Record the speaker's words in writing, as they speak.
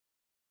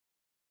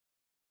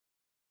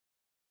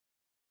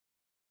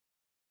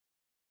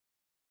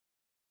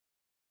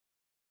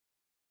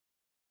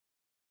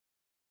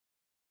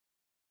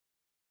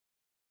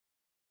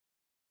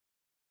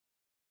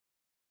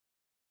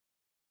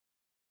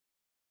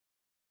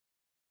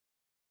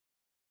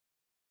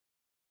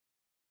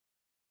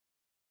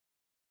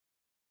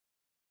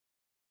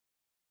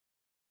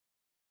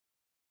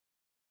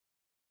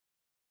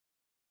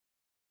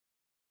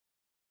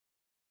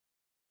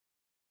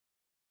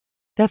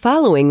The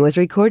following was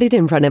recorded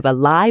in front of a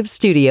live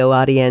studio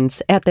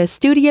audience at the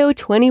Studio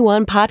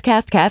 21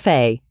 Podcast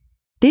Cafe.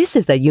 This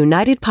is the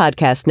United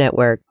Podcast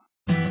Network.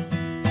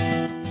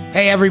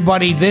 Hey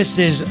everybody, this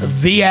is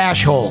The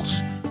Ashholes.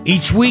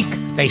 Each week,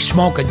 they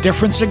smoke a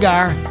different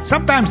cigar,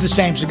 sometimes the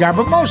same cigar,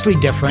 but mostly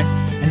different,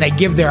 and they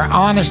give their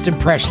honest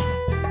impression.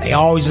 They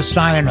always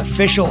assign an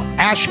official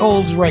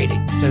Ashholes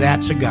rating to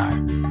that cigar.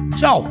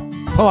 So,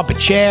 pull up a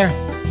chair,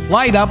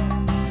 light up,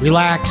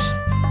 relax,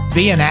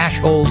 be an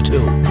Ashhole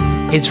too.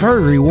 It's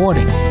very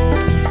rewarding.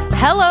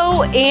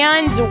 Hello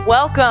and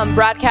welcome,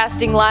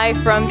 broadcasting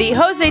live from the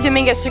Jose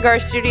Dominguez Cigar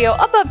Studio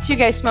above Two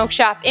Guys Smoke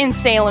Shop in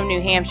Salem, New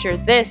Hampshire.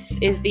 This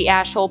is the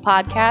Ashhole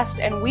Podcast,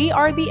 and we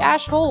are the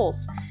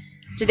Ashholes.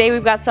 Today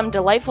we've got some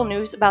delightful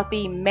news about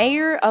the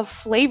mayor of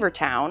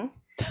Flavortown.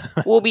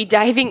 We'll be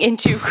diving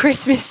into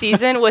Christmas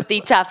season with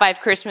the top 5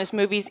 Christmas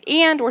movies,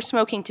 and we're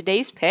smoking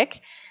today's pick,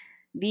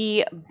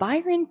 the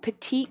Byron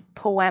Petite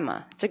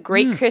Poema. It's a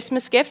great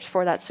Christmas gift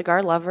for that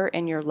cigar lover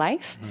in your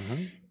life.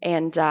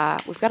 And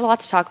we've got a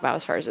lot to talk about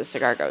as far as this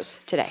cigar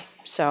goes today.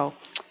 So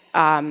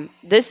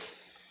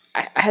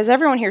has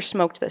everyone here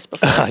smoked this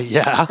before?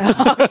 Yeah.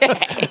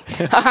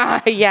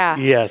 Okay. Yeah.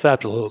 Yes,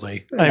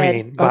 absolutely. I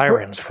mean,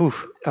 Byron's.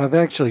 I've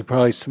actually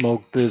probably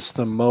smoked this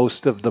the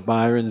most of the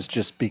Byrons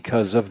just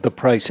because of the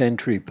price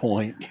entry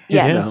point.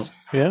 Yes.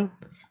 Yeah.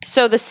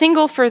 So the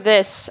single for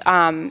this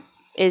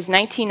is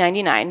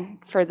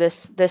 $19.99 for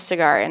this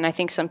cigar, and I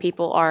think some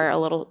people are a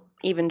little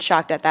even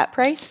shocked at that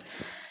price.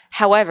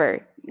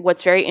 However,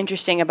 what's very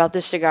interesting about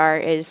this cigar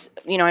is,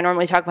 I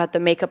normally talk about the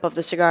makeup of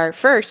the cigar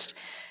first.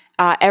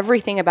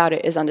 Everything about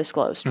it is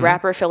undisclosed.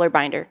 Wrapper, filler,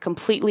 binder,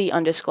 completely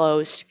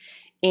undisclosed.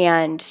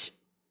 And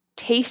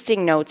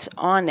tasting notes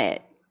on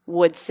it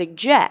would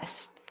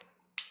suggest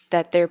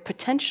that there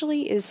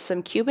potentially is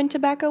some Cuban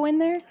tobacco in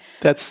there.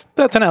 That's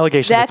an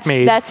allegation that's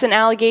made. That's an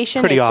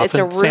allegation. Pretty often. It's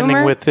a rumor. Same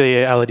thing with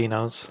the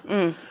Aladinos.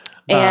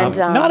 And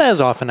not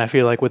as often, I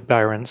feel like, with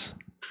Byron's.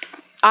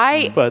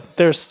 But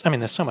there's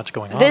so much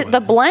going on. The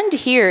blend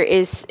here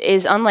is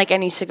unlike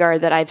any cigar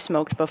that I've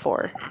smoked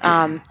before.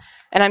 And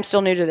I'm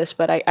still new to this,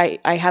 but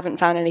I haven't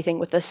found anything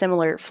with a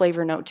similar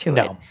flavor note to it.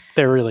 No,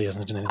 there really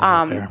isn't anything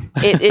out there.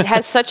 It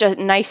has such a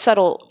nice,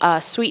 subtle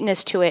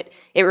sweetness to it.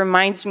 It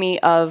reminds me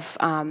of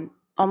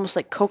almost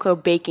like cocoa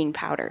baking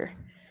powder.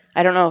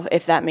 I don't know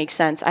if that makes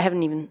sense. I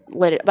haven't even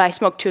lit it, but I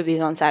smoked 2 of these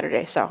on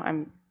Saturday, so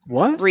I'm...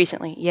 What?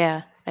 Recently,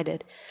 yeah, I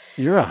did.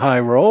 You're a high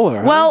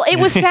roller. Well, it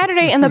was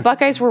Saturday and the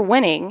Buckeyes were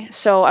winning,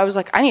 so I was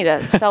like, I need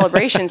a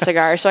celebration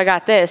cigar, so I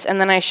got this, and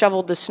then I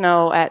shoveled the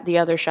snow at the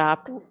other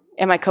shop,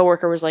 and my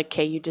coworker was like,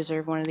 "Kay, you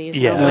deserve one of these."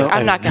 And I was like,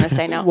 I'm not going to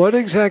say no. What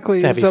exactly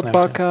is a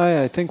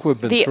Buckeye? I think we've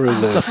been through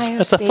this.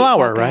 It's a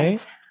flower,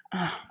 Buckeyes.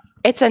 Right?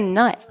 It's a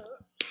nut.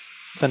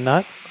 It's a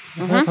nut?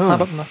 It's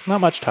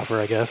not much tougher,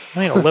 I guess. I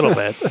mean, a little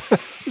bit.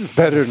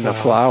 Better than the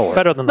flower.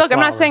 Better than the flower.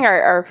 I'm not saying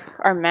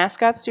our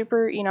mascot's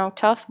super,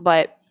 tough,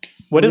 but...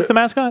 What is the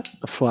mascot?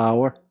 The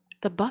flower.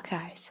 The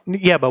Buckeyes.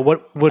 Yeah, but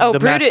what would the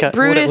mascot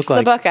Brutus look like?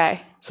 The Buckeye.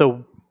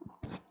 So,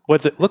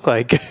 what's it look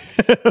like?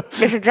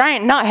 It's a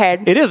giant nut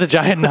head. It is a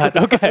giant nut.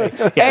 Okay.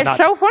 Yeah, it's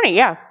so funny,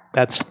 yeah.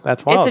 That's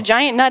wild. It's a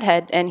giant nut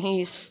head, and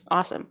he's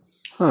awesome.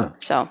 Huh.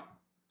 So,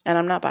 and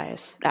I'm not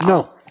biased at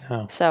all.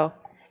 No. So,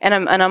 and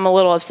I'm a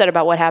little upset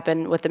about what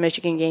happened with the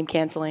Michigan game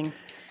canceling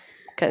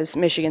because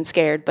Michigan's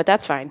scared, but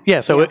that's fine. Yeah,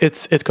 so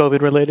it's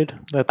COVID related.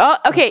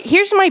 Okay,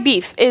 here's my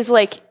beef is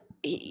like,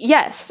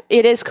 yes,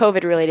 it is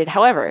COVID related.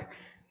 However,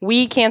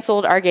 we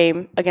canceled our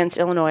game against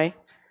Illinois.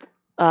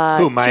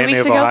 Miami 2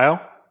 weeks of ago.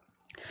 Ohio?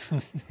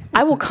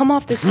 I will come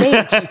off the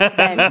stage,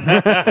 Ben.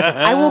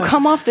 I will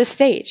come off the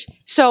stage.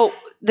 So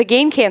the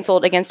game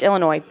canceled against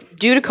Illinois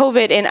due to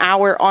COVID in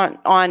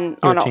on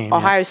team,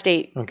 Ohio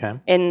State. Okay.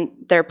 And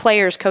their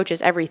players,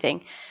 coaches,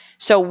 everything.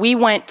 So we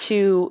went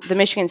to the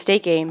Michigan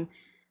State game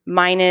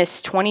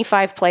minus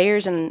 25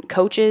 players and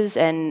coaches,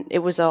 and it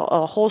was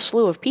a whole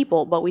slew of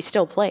people, but we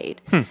still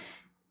played.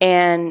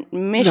 And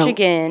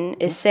Michigan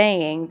is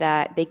saying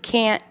that they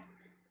can't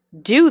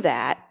do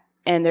that,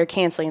 and they're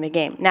canceling the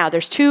game. Now,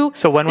 there's 2...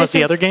 So when was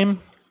the other game?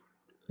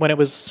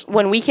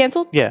 When we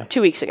canceled? Yeah.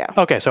 2 weeks ago.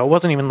 Okay, so it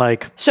wasn't even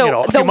like, a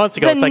few months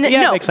ago. It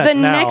makes sense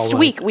now. Next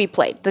week we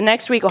played. The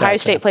next week, Ohio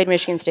State played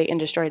Michigan State and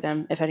destroyed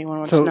them, if anyone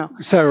wants to know.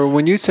 Sarah,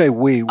 when you say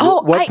we,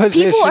 what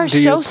position people are do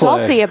you so play?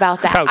 salty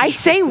about that. I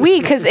say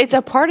we because it's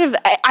a part of...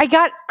 I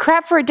got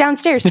crap for it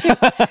downstairs, too.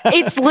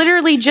 It's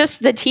literally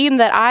just the team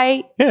that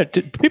I... Yeah,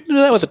 do people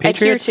do that with the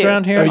Patriots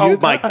around here? Oh,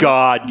 my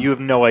God, you have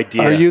no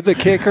idea. Are you the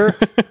kicker?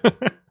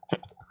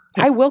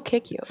 I will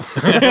kick you.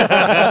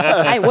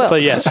 I will. So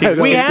yes,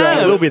 we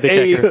have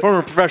a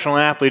former professional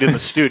athlete in the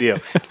studio.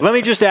 Let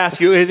me just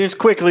ask you, and just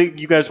quickly,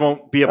 you guys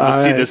won't be able to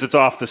see this. It's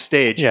off the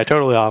stage. Yeah,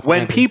 totally off.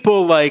 When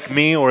people like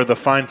me or the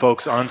fine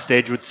folks on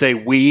stage would say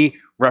we,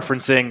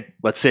 referencing,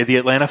 let's say, the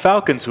Atlanta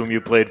Falcons, whom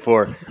you played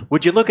for,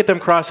 would you look at them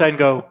cross-eyed and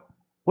go,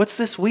 what's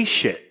this we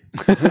shit?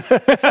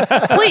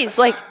 Please,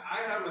 like... I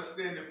have a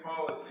standing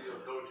policy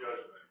of no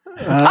judgment.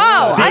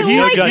 I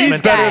like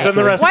this guy. Better than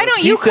the rest Why of us.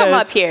 don't you come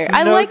up here?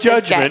 I No like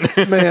judgment.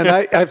 this guy. Man,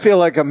 I feel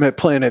like I'm at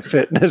Planet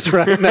Fitness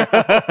right now.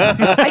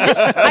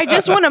 I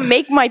just want to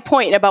make my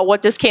point about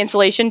what this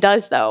cancellation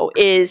does, though,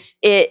 is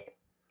it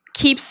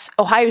keeps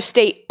Ohio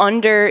State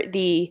under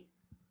the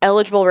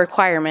eligible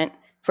requirement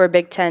for a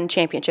Big Ten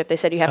championship. They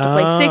said you have to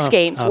play 6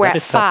 games. We're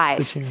at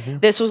 5.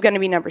 This was going to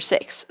be number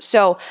 6.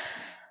 So,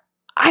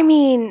 I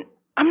mean,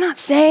 I'm not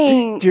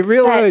saying do you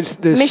realize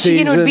that this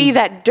Michigan season would be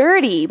that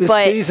dirty, this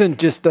but season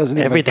just doesn't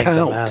even Everything's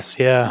count. a mess.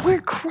 Yeah. we're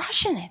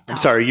crushing it, though. I'm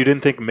sorry, you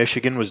didn't think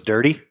Michigan was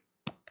dirty?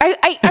 I'm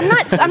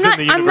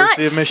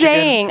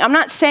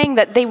not saying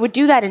that they would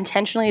do that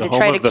intentionally The to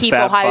try home to of the keep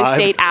Fab Ohio Five?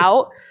 State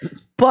out,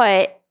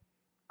 but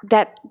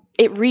that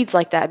it reads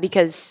like that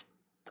because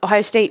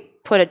Ohio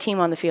State put a team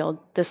on the field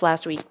this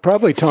last week,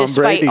 Probably Tom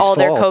despite Brady's all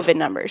their fault. COVID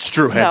numbers. It's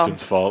Drew So,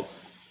 Henson's fault.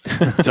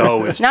 It's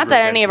always not Drew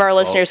that any of our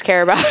Henson's listeners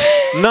care about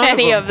None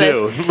any of of them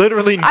this. do.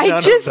 Literally none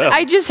of them.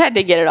 I just had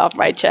to get it off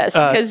my chest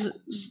because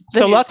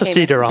So lots of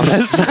cedar on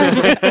this.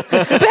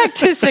 Back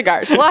to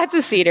cigars, lots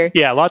of cedar.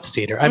 Yeah, lots of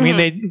cedar. I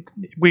mean,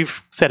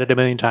 we've said it a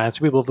million times.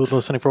 People who've been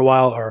listening for a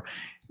while, or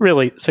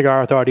really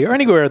Cigar Authority, or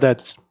anywhere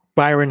that's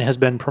Byron has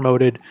been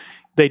promoted.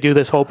 They do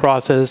this whole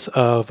process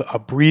of a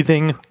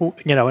breathing,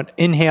 an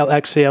inhale,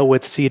 exhale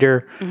with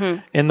cedar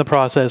in the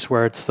process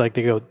where it's like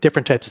they go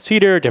different types of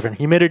cedar, different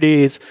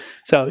humidities.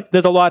 So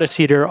there's a lot of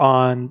cedar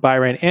on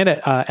Byron and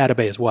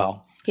Atabey as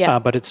well. Yeah.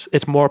 But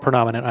it's more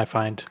predominant, I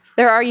find.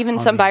 There are even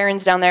some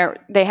Byrons down there.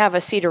 They have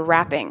a cedar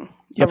wrapping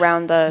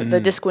around the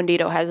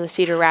Disquindito has a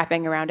cedar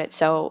wrapping around it.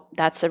 So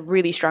that's a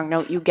really strong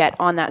note you get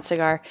on that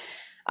cigar.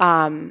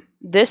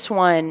 This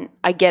one,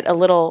 I get a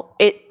little,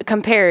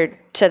 compared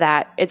to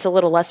that, it's a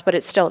little less, but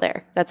it's still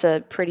there. That's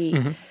a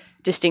pretty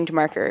distinct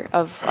marker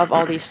of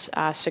all these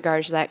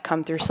cigars that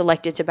come through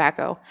selected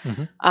tobacco.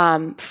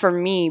 For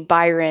me,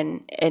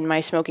 Byron, in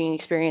my smoking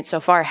experience so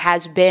far,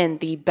 has been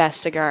the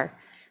best cigar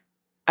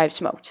I've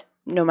smoked,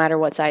 no matter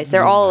what size.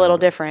 They're all a little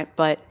different,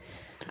 but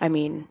I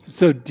mean...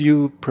 So do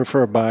you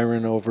prefer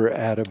Byron over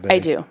Atabey? I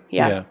do,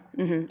 yeah.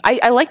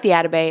 I like the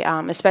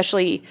Atabey,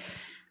 especially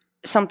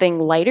something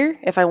lighter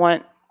if I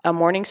want a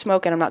morning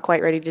smoke and I'm not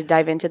quite ready to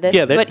dive into this.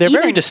 Yeah, they're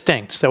very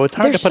distinct, so it's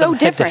hard to put them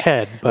head to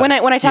head. But when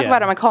I talk about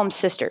them, I call them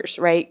sisters,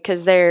 right?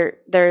 Because they're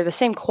the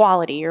same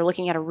quality. You're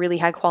looking at a really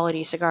high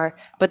quality cigar,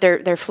 but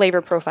their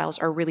flavor profiles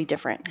are really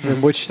different.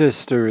 And which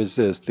sister is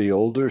this? The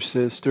older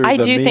sister? I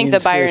do think the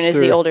Byron sister? is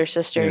the older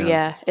sister.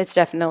 Yeah, it's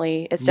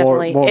definitely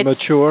more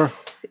mature.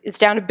 It's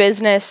down to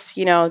business.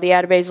 The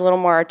Atabey is a little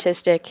more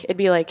artistic. It'd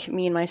be like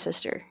me and my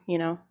sister.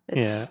 And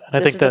I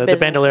think the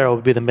Bandolero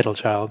would be the middle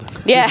child.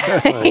 Yeah,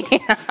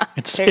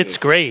 it's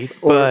great,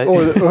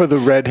 or the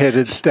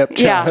redheaded stepchild.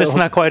 Yeah. Just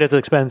not quite as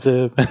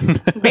expensive.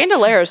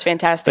 Bandolero is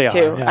fantastic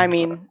too. Yeah. I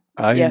mean,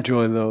 I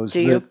enjoy those.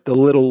 The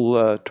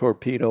little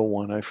torpedo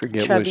one, I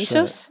forget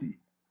Trevisos? which.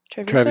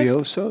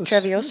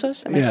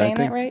 Treviosos? Am I saying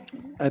that right?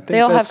 I think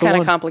they all have kind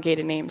of of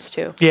complicated names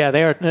too. Yeah,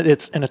 they are.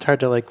 It's hard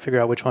to figure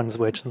out which one is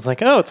which. It's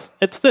like, oh,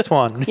 it's this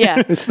one.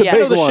 Yeah, it's the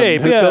big the one,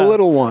 shape, the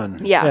little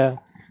one. Yeah.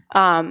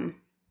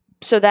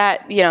 So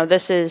that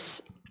this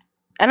is,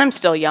 and I'm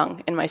still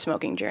young in my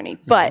smoking journey,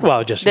 but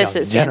this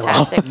is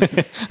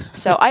fantastic.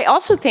 So I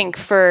also think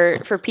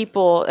for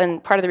people,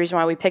 and part of the reason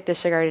why we picked this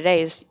cigar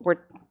today is we're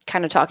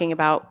kind of talking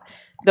about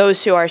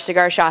those who are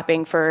cigar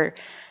shopping for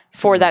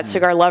that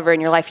cigar lover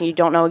in your life and you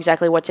don't know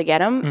exactly what to get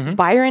them.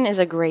 Byron is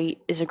a great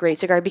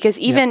cigar because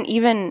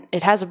even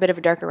it has a bit of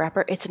a darker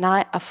wrapper. It's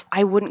not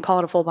I wouldn't call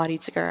it a full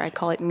bodied cigar. I'd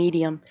call it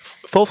medium.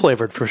 Full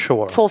flavored for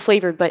sure. Full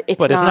flavored, but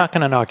it's not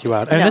going to knock you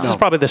out. And this is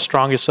probably the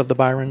strongest of the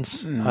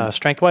Byrons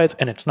strength wise,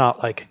 and it's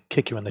not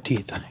kick you in the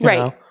teeth.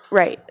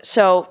 Right.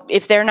 So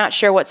if they're not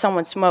sure what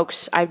someone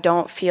smokes, I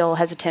don't feel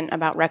hesitant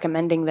about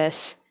recommending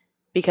this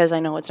because I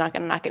know it's not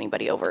going to knock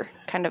anybody over.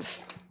 Kind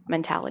of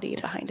mentality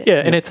behind it.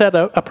 Yeah, and it's at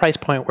a price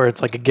point where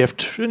it's like a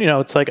gift.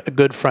 It's like a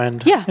good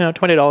friend. Yeah.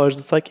 $20.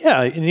 It's like,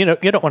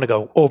 you don't want to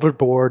go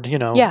overboard.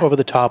 Over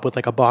the top with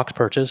a box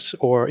purchase,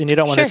 and you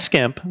don't want to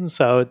skimp.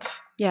 So it's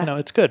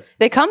it's good.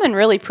 They come in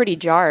really pretty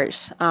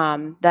jars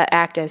that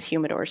act as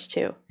humidors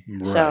too.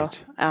 Right. So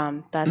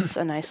that's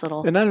a nice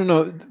little. And I don't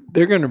know,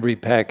 they're going to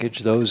repackage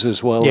those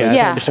as well.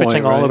 They're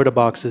switching all over to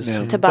boxes.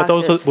 Yeah. But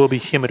those will be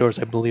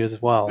humidors, I believe,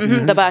 as well.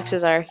 The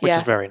boxes are, which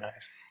is very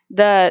nice.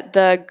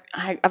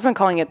 I've been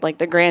calling it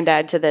the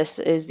granddad to this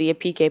is the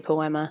Apique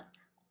Poema,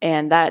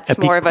 and that's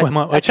more of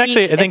a. Which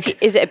actually, I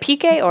think is it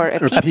Apique or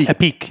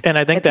Apique? And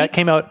I think that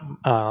came out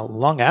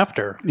long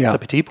after the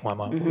Petite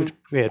Poema.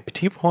 We had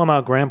Petite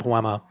Poema, Grand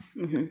Poema,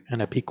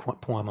 and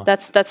Apique Poema.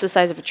 That's the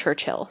size of a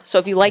Churchill. So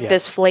if you like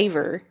this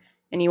flavor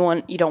and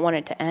you don't want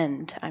it to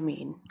end, I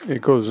mean,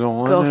 it goes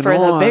on. Go for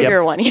the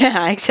bigger one.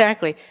 Yeah,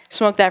 exactly.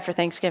 Smoke that for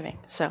Thanksgiving.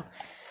 So.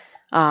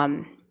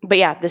 But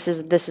yeah, this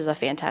is a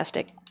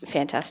fantastic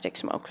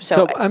smoke.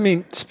 So I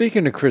mean,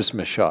 speaking of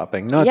Christmas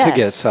shopping, not to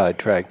get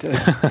sidetracked,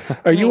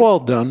 are you all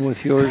done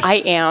with yours?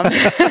 I am.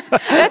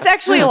 That's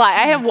actually a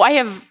lie.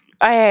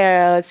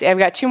 Let's see, I've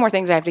got 2 more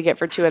things I have to get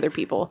for 2 other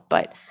people,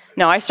 but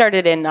no, I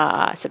started in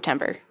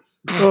September.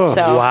 Oh,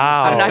 So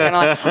wow. I'm not gonna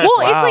lie. Well,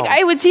 it's like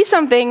I would see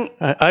something,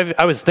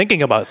 I was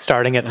thinking about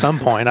starting at some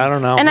point. I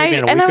don't know. and maybe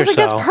in a week I was or like,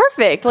 that's so.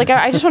 perfect. Like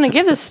I just want to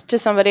give this to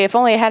somebody. If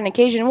only I had an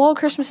occasion. Well,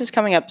 Christmas is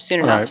coming up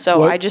soon enough, Right.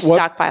 so I just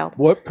stockpiled.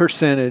 What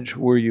percentage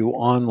were you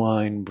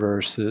online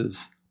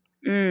versus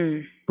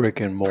brick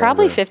and mortar?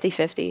 Probably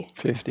 50-50.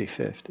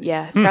 50-50.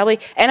 Yeah, probably.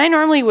 And I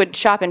normally would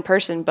shop in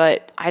person,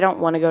 but I don't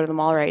want to go to the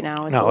mall right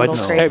now. It's a little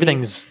crazy.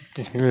 everything's.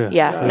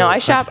 Yeah, no, I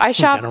shop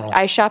general.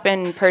 I shop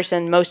in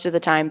person most of the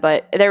time,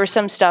 but there was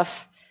some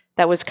stuff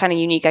that was kind of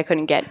unique I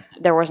couldn't get.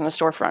 There wasn't a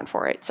storefront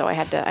for it, so I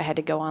had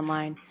to go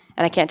online.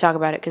 And I can't talk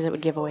about it because it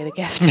would give away the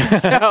gift.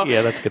 So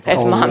Yeah, that's a good if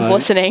point. mom's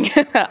listening.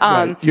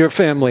 Right. Your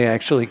family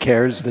actually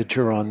cares that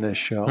you're on this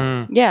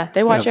show. Yeah,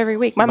 they watch every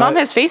week. My mom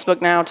has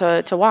Facebook now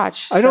to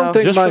watch. I don't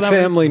think Just my for that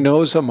family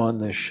knows I'm on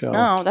this show.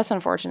 Oh, that's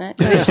unfortunate.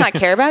 Do they just not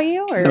care about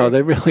you? Or? No,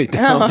 they really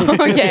don't.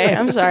 Oh, okay.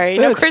 I'm sorry.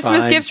 No That's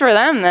Christmas fine. gifts for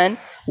them then.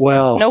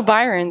 Well, No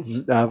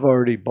Byrons. I've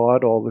already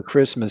bought all the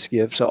Christmas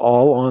gifts,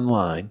 all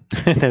online.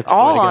 That's the way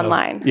All to go.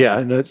 online. Yeah,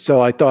 and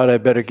so I thought I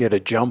better get a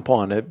jump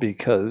on it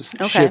because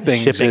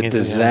shipping's Shipping a is,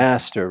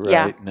 disaster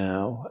Yeah. right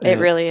now. It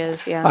And really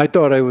is, yeah. I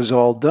thought I was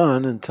all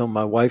done until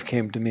my wife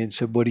came to me and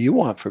said, "What do you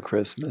want for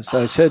Christmas?"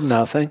 I said,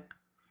 "Nothing."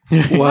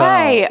 Well,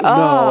 Why?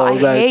 Oh,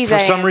 I hate For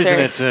that some reason,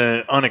 answer. it's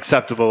an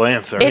unacceptable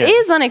answer. It is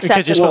Because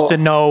unacceptable. you're supposed to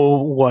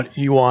know what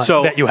you want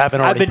So that you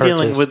haven't already I've been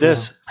dealing purchased. with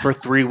this for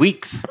 3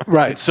 weeks.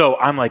 Right. So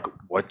I'm like,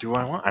 what do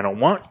I want? I don't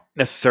want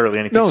necessarily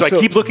anything. No, so I so-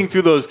 keep looking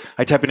through those.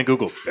 I type into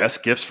Google,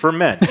 best gifts for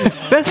men.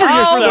 Best gifts for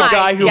Oh the my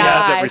guy who gosh.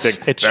 has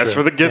everything. It's Best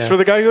true. for the gifts Yeah. for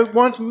the guy who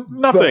wants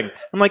nothing.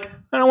 I'm like,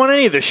 I don't want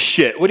any of this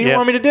shit. What do you Yeah.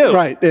 want me to do?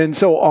 Right. And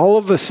so all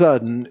of a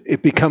sudden,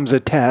 it becomes a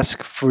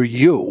task for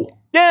you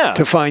Yeah.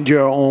 to find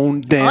your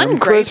own damn Ungrateful.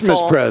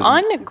 Christmas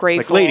present.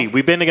 Ungrateful. Like, lady,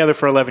 we've been together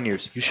for 11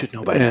 years. You should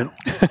know by And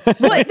now.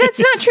 Well, that's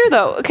not true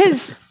though,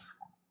 because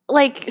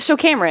so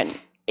Cameron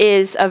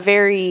is a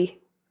very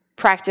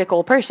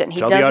practical person. He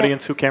Tell the doesn't-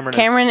 audience who Cameron is.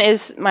 Cameron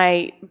is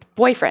my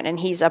boyfriend, and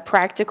he's a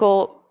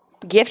practical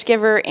gift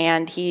giver,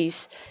 and he'll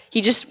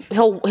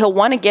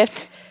want a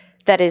gift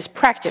that is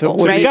practical,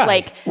 So what do you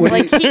right?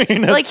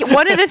 got? Like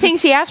one of the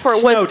things he asked for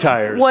Snow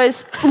tires.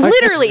 was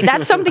literally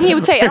that's something he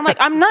would say. I'm like,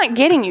 I'm not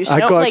getting you snow. I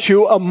got like,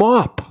 you a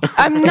mop.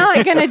 I'm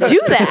not gonna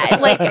do that.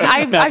 Like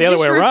I've the other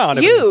just way around.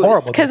 It'd be refused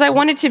horrible. because I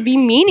want it to be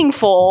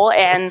meaningful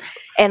and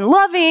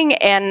loving,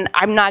 and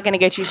I'm not gonna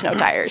get you snow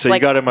tires. So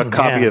like you got him a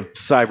copy Yeah. of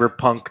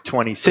Cyberpunk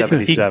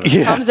 2077.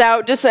 Yeah. comes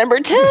out December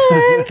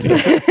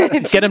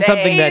 10th. Get him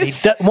something that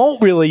he won't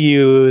really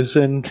use,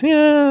 and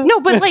yeah.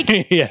 No, but like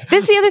Yeah.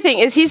 this is the other thing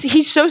is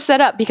he's so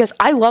set up because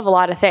I love a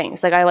lot of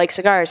things. Like I like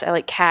cigars, I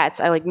like cats,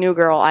 I like New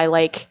Girl, I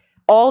like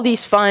all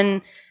these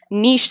fun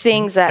niche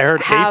things that I heard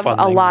a have fun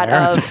a thing lot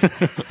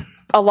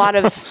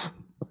there. of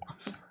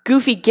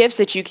goofy gifts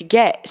that you could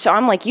get. So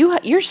I'm like,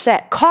 you're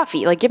set.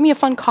 Coffee, like give me a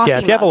fun coffee. Yeah,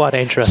 if you have a mug. lot of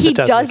interest, he it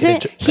does make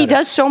it doesn't. He better.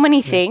 does so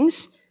many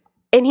things,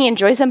 and he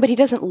enjoys them, but he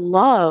doesn't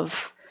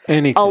love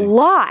Anything. a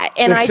lot.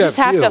 And I just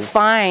Except have you. to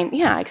find.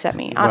 Yeah, except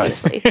me,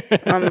 obviously.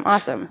 I'm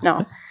awesome.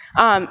 No,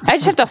 I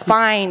just have to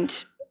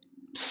find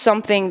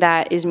something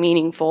that is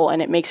meaningful,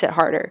 and it makes it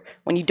harder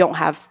when you don't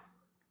have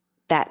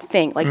that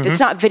thing. Like it's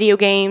not video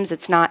games.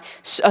 It's not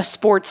a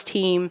sports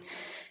team.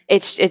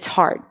 It's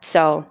hard.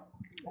 So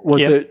Well,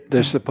 Yep.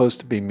 they're supposed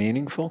to be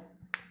meaningful.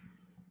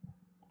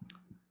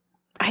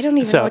 I don't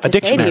even So, know what a to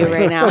say to you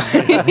dictionary. right now.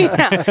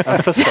 Yeah.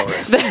 A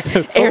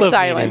thesaurus. Air of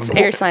silence.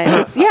 meaning. Air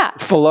silence. Yeah.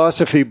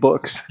 Philosophy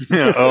books.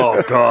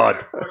 Oh,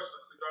 God.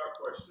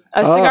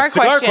 A cigar,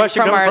 cigar question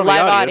question from coming our from the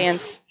live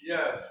audience. audience.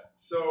 Yes.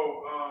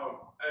 So,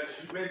 as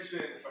you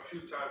mentioned a few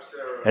times,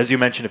 Sarah, As you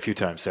mentioned a few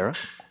times, Sarah.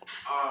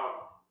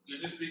 you're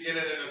just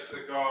beginning in a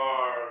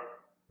cigar,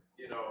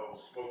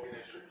 smoking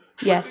industry.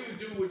 Yes. What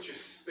do you do with your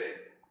spit?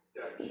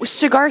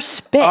 Cigar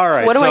spit. All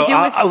right. What do so I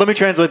do with? let me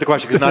translate the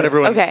question because not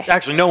everyone. Okay.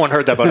 Actually, no one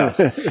heard that but us.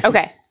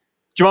 Okay.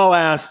 Jamal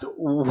asked,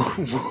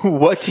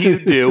 what do you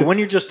do when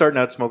you're just starting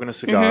out smoking a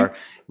cigar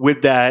Mm-hmm.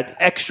 with that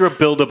extra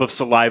buildup of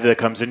saliva that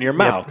comes into your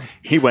mouth?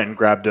 He went and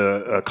grabbed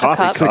a coffee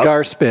cup. cup,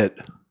 Cigar spit.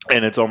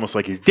 and it's almost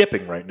like he's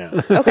dipping right now.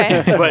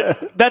 Okay.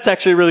 But that's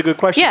actually a really good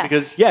question Yeah.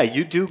 because,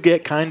 you do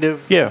get kind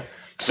of Yeah.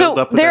 filled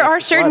So up with there that are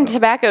extra certain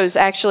saliva. tobaccos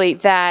actually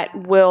that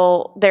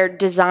they're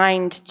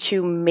designed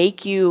to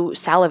make you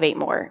salivate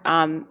more.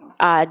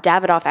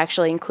 Davidoff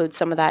actually includes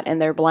some of that in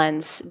their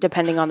blends,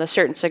 depending on the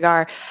certain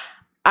cigar.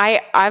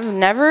 I've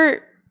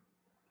never.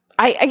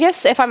 I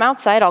guess if I'm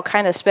outside, I'll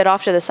kind of spit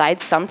off to the side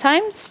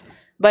sometimes.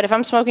 But if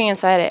I'm smoking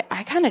inside it,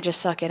 I kind of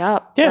just suck it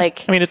up. Yeah.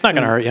 Like, I mean, it's not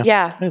going to hurt you.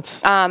 yeah.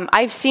 It's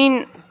I've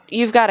seen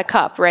you've got a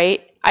cup,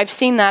 right? I've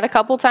seen that a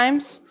couple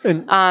times.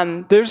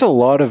 And there's a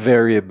lot of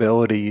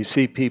variability. You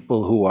see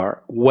people who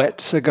are wet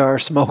cigar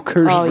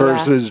smokers Oh, yeah.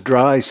 versus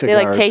dry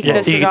cigar like, take the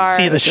smokers. you can cigar.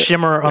 see the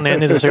shimmer on the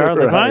end of the cigar.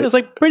 Like, Right. mine is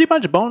like pretty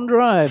much bone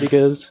dry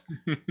because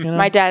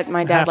My dad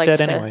half likes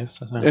dead to. anyways.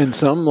 So. And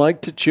some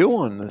like to chew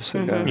on the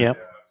cigar.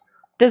 Yep.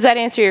 Does that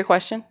answer your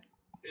question?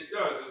 It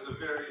does. It's a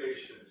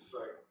variation. It's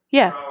like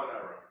Yeah. trial and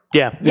error.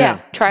 Yeah. Yeah,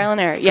 trial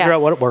and error. Yeah, Figure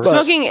out what works.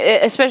 smoking,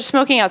 especially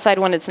smoking outside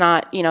when it's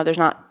not, there's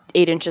not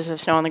 8 inches of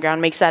snow on the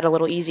ground, makes that a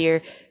little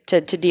easier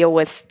to deal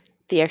with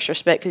the extra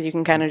spit because you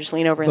can kind of just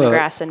lean over in the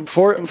grass and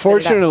spit it out.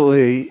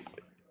 Fortunately,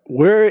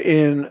 we're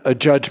in a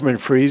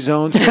judgment-free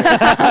zone. So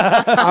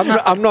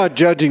I'm not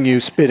judging you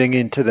spitting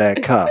into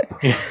that cup.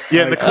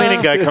 Yeah, and the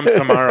cleaning guy comes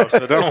tomorrow,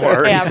 so don't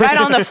worry. Yeah, right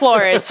on the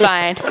floor is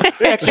fine.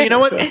 Actually, you know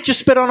what? Just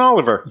spit on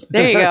Oliver.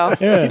 There you go.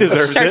 He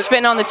deserves Start it.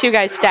 spitting on the two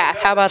guys' staff.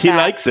 How about He that?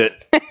 likes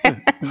it.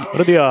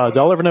 What are the odds?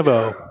 Oliver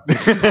Naveau.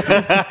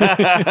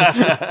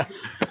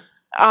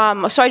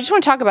 So I just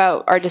want to talk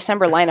about our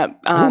December lineup.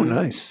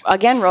 Nice.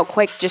 Again, real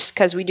quick, just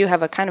because we do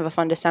have a kind of a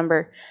fun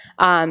December.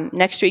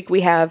 Next week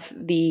we have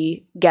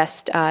the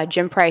guest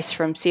Jim Price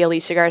from CLE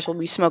Cigars. We'll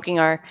be smoking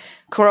our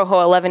Corojo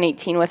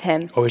 1118 with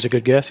him. Always a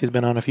good guess. He's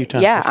been on a few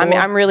times. Yeah, before.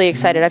 I'm really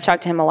excited. I've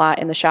talked to him a lot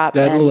in the shop.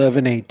 That and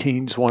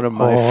 1118 is one of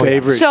my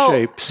favorite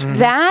shapes.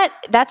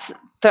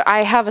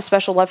 I have a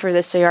special love for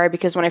this cigar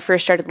because when I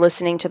first started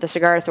listening to the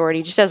Cigar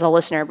Authority, just as a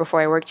listener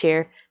before I worked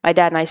here, my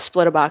dad and I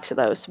split a box of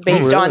those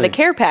based on the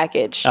care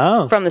package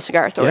from the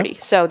Cigar Authority.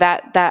 Yep. So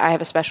that I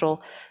have a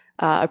special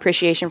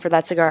appreciation for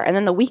that cigar. And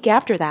then the week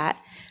after that,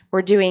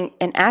 we're doing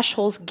an Ash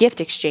Holes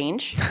gift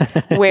exchange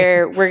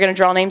where we're going to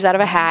draw names out of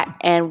a hat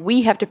and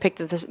we have to pick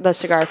the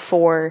cigar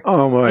for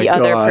the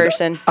other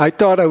person. I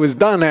thought I was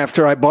done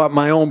after I bought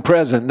my own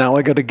present. Now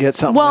I got to get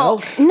something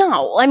else.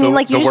 No. I mean, you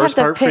the just worst have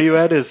to part for you,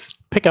 Ed, is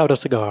pick out a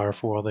cigar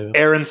for the...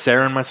 Aaron,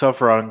 Sarah, and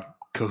myself are on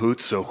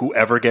cahoots, so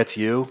whoever gets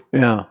you,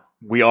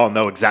 we all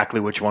know exactly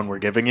which one we're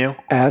giving you.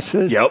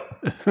 Acid?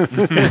 Yep.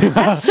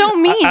 That's so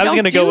mean. I was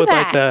going to go with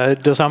like the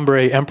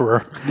Desambre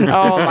Emperor.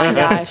 Oh my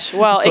gosh.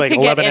 Well, it's it like could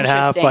 11 get and a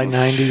half interesting. by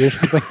 90 or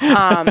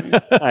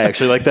something. I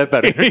actually like that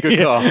better. Good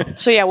call.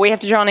 So yeah, we have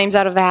to draw names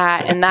out of the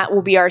hat, and that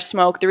will be our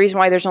smoke. The reason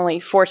why there's only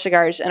 4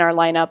 cigars in our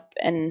lineup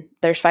and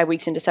there's 5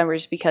 weeks in December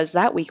is because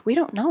that week we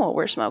don't know what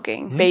we're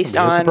smoking based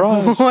on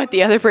what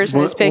the other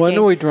person is picking. When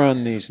are we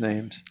drawing these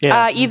names?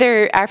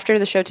 Either after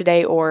the show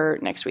today or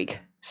next week.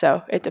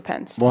 So it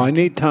depends. Well, I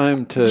need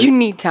time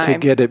to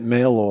get it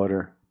mail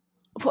order.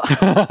 Well,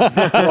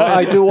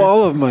 I do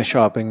all of my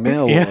shopping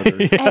mail order.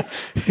 Yeah.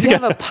 You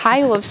have a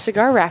pile of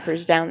cigar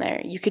wrappers down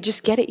there. You could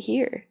just get it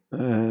here.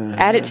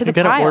 Add it to the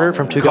pile. Order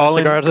from Call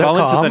into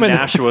the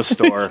Nashua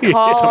store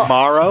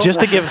tomorrow just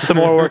to give some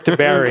more work to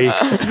Barry.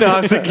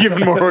 No, I'm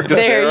giving more work to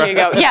Sarah. There you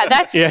go. Yeah,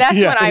 that's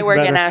when I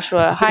work in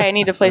Nashua. Hi, I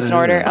need to place an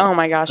order. Oh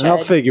my gosh, I'll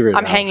figure it out.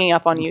 I'm hanging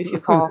up on you if you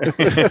call.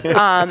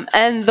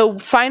 And the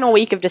final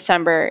week of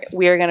December,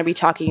 we are going to be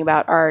talking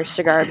about our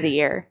cigar of the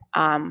year,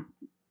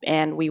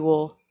 and we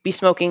will be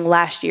smoking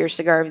last year's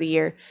cigar of the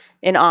year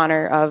in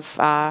honor of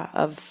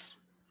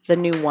the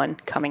new one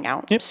coming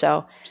out. Yep.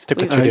 So stick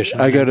with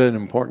tradition. I got an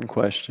important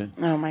question.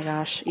 Oh my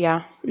gosh,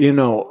 yeah. You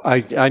know,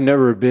 I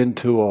never been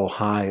to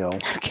Ohio.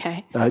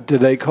 Okay. Do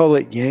they call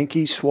it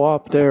Yankee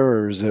Swap there,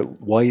 or is it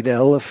White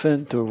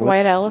Elephant? Or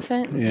White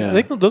Elephant? Yeah.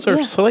 I think those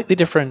are slightly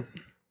different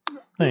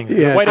things.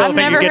 Yeah. White I've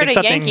Elephant, never heard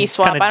of Yankee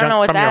Swap. I don't know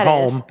what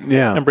that is.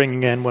 Yeah. And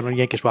bringing in when on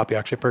Yankee Swap you're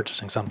actually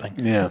purchasing something.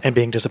 Yeah. And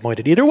being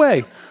disappointed either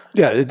way.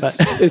 Yeah,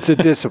 it's a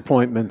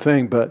disappointment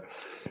thing, but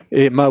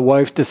my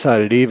wife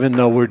decided, even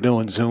though we're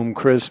doing Zoom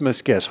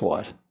Christmas, guess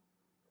what?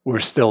 We're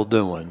still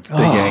doing the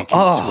Yankee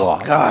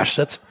Swap. Oh, gosh,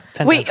 that's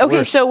 10 Wait, times okay,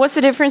 worse. so what's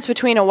the difference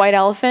between a White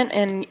Elephant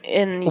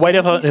and White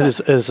Elephant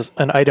is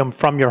an item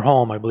from your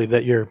home, I believe,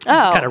 that you're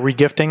kind of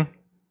regifting.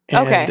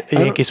 And Okay.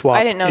 a Yankee Swap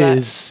I didn't know that.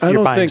 is I you're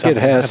don't buying think it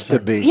something. has to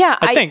be. Yeah,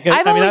 that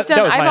I've was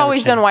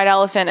always my done White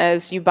Elephant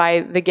as you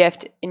buy the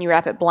gift and you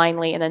wrap it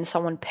blindly and then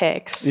someone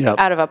picks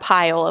out of a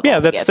pile of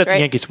all the gifts, that's right? a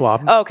Yankee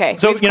Swap. Okay,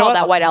 so we've called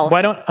that White Elephant.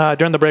 Why don't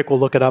during the break we'll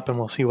look it up and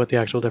we'll see what the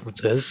actual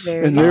difference is.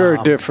 And there are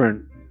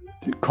different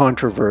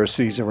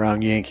controversies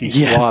around Yankee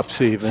Swaps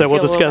even. So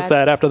we'll discuss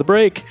that after the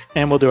break,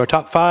 and we'll do our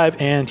top 5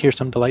 and here's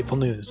some delightful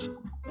news.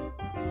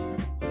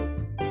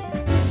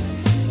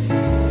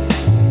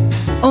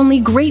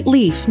 Only Great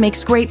Leaf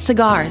makes great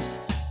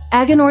cigars.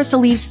 Aganorsa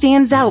Leaf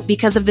stands out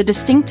because of the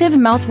distinctive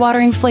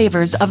mouth-watering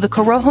flavors of the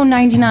Corojo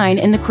 99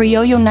 and the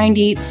Criollo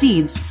 98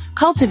 seeds,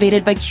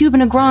 cultivated by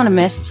Cuban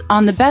agronomists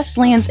on the best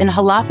lands in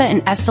Jalapa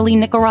and Esteli,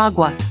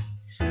 Nicaragua.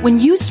 When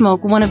you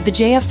smoke one of the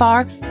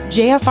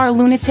JFR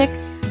Lunatic,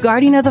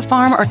 Guardian of the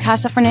Farm, or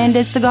Casa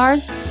Fernandez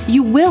cigars,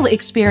 you will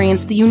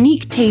experience the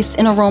unique taste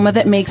and aroma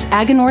that makes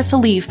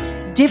Aganorsa Leaf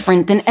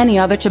different than any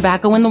other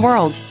tobacco in the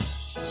world.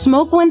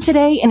 Smoke one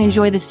today and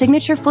enjoy the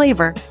signature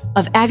flavor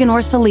of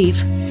Aganorsa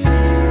Leaf.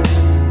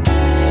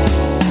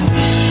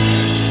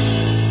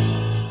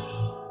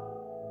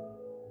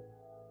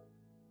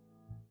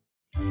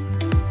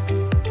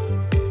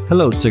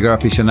 Hello, cigar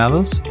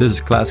aficionados. This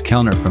is Klaus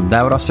Kellner from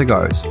Davidoff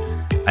Cigars.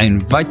 I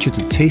invite you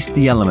to taste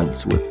the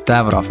elements with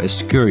Davidoff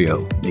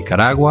Escurio,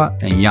 Nicaragua,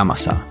 and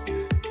Yamasa.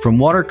 From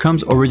water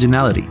comes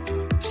originality.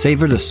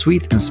 Savor the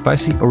sweet and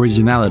spicy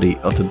originality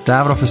of the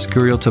Davidoff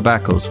Escurio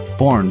tobaccos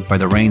born by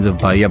the rains of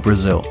Bahia,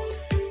 Brazil.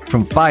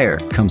 From fire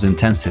comes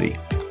intensity.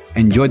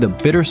 Enjoy the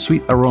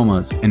bittersweet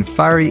aromas and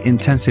fiery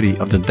intensity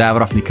of the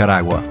Davidoff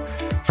Nicaragua.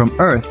 From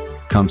earth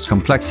comes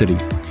complexity.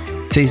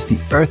 Taste the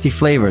earthy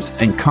flavors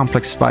and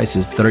complex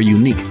spices that are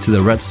unique to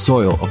the red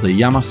soil of the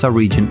Yamasa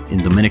region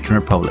in Dominican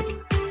Republic.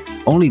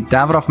 Only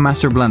Davidoff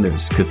Master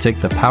Blenders could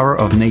take the power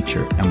of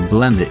nature and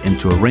blend it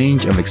into a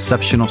range of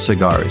exceptional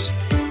cigars,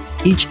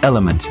 each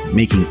element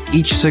making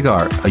each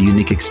cigar a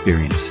unique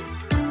experience.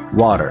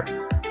 Water,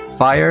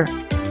 fire,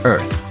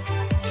 earth,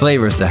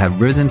 flavors that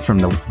have risen from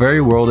the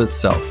very world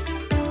itself.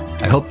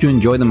 I hope you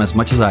enjoy them as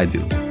much as I do.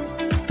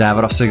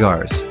 Davidoff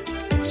Cigars,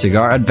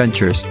 cigar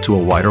adventures to a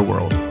wider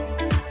world.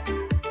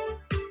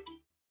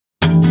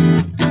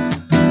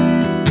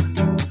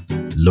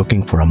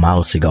 Looking for a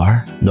mild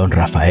cigar? Don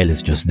Rafael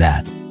is just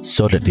that.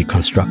 Solidly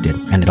constructed,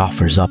 and it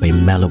offers up a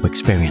mellow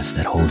experience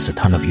that holds a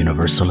ton of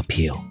universal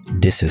appeal.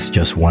 This is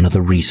just one of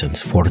the reasons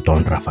for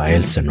Don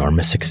Rafael's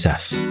enormous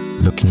success.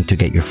 Looking to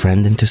get your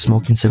friend into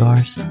smoking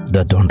cigars?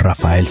 The Don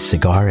Rafael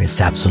cigar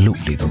is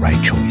absolutely the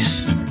right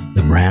choice.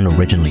 The brand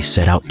originally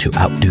set out to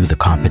outdo the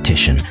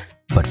competition,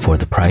 but for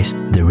the price,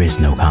 there is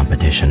no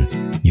competition.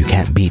 You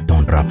can't beat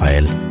Don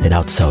Rafael, it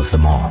outsells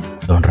them all.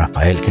 Don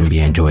Rafael can be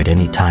enjoyed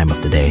any time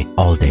of the day,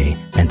 all day,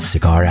 and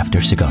cigar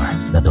after cigar.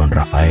 The Don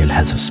Rafael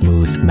has a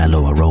smooth,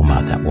 mellow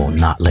aroma that will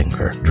not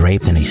linger.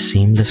 Draped in a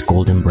seamless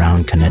golden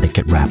brown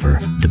Connecticut wrapper,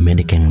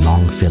 Dominican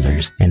long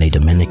fillers, and a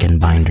Dominican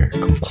binder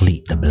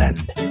complete the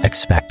blend.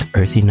 Expect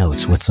earthy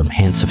notes with some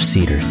hints of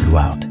cedar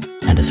throughout.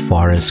 And as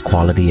far as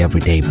quality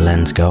everyday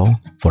blends go,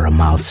 for a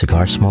mild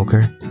cigar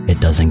smoker, it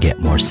doesn't get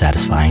more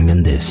satisfying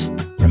than this.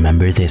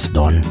 Remember this,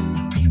 Don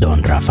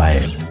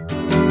Rafael.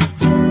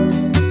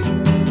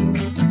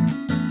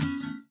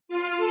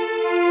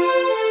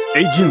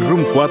 Aging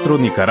Room 4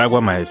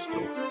 Nicaragua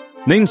Maestro.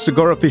 Named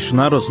Cigar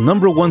Aficionado's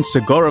 #1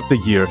 cigar of the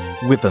year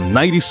with a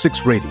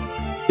 96 rating,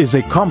 is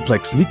a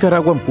complex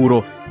Nicaraguan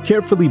puro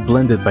carefully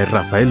blended by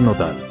Rafael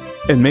Nodal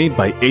and made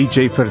by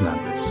A.J.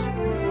 Fernandez.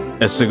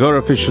 As Cigar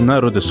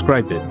Aficionado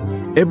described it,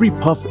 every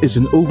puff is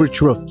an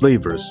overture of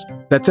flavors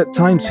that's at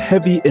times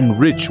heavy and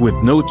rich with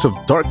notes of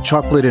dark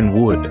chocolate and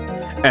wood,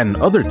 and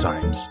other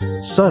times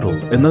subtle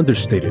and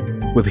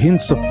understated with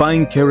hints of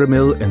fine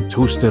caramel and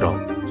toasted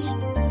almonds.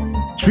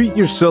 Treat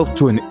yourself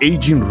to an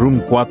Aging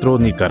Room 4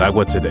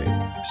 Nicaragua today.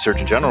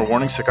 Surgeon General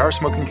warning: cigar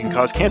smoking can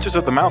cause cancers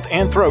of the mouth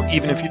and throat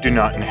even if you do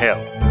not inhale.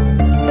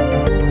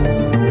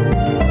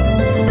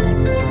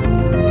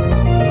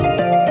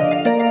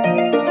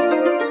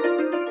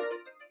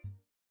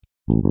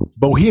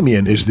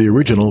 Bohemian is the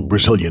original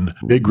Brazilian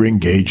big ring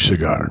gauge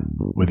cigar,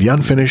 with the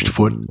unfinished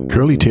foot,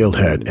 curly-tailed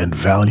head, and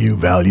value.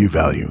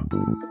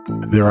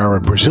 There are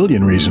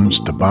Brazilian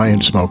reasons to buy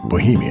and smoke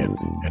Bohemian,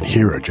 and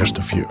here are just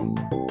a few.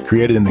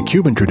 Created in the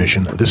Cuban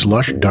tradition, this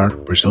lush,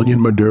 dark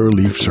Brazilian Maduro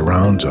leaf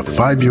surrounds a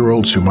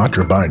 5-year-old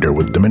Sumatra binder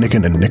with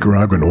Dominican and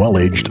Nicaraguan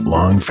well-aged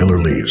long filler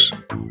leaves.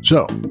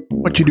 So,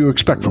 what do you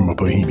expect from a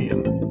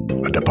Bohemian?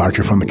 A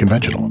departure from the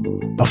conventional.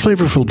 A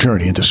flavorful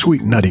journey into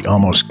sweet, nutty,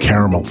 almost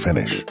caramel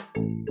finish.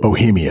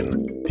 Bohemian,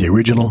 the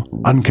original,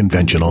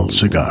 unconventional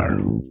cigar.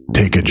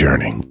 Take a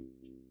journey.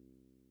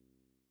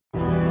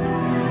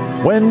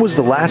 When was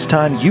the last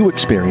time you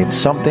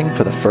experienced something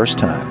for the first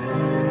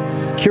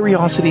time?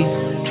 Curiosity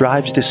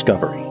drives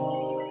discovery.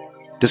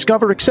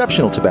 Discover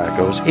exceptional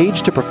tobaccos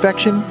aged to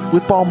perfection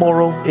with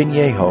Balmoral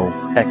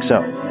Añejo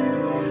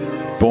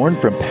XO. Born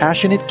from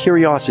passionate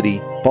curiosity,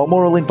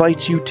 Balmoral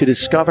invites you to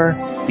discover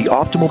the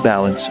optimal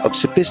balance of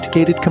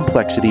sophisticated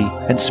complexity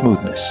and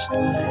smoothness.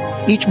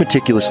 Each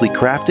meticulously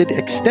crafted,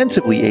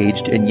 extensively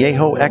aged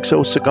Añejo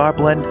XO cigar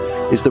blend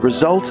is the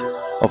result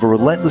of a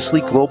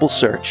relentlessly global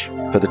search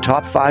for the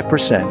top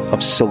 5%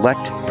 of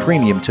select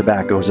premium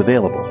tobaccos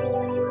available,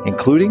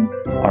 including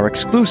our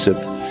exclusive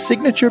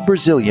signature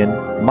Brazilian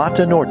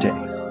Mata Norte.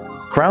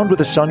 Crowned with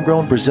a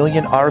sun-grown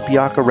Brazilian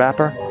Arapiaca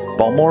wrapper,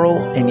 Balmoral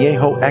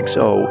Añejo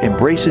XO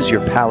embraces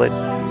your palate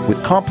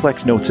with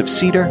complex notes of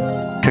cedar,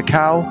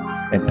 cacao,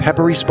 and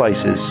peppery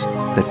spices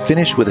that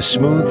finish with a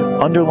smooth,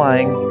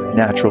 underlying,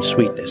 natural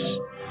sweetness.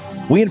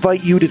 We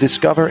invite you to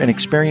discover and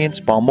experience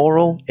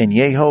Balmoral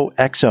Añejo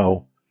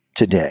XO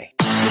today.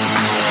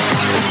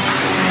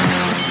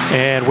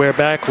 And we're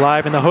back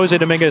live in the Jose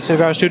Dominguez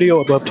Cigar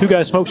Studio above Two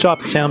Guys Smoke Shop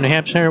in Salem, New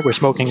Hampshire. We're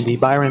smoking the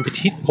Byron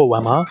Petite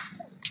Poema.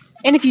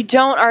 And if you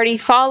don't already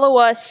follow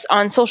us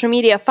on social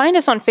media, find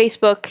us on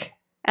Facebook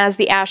as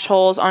The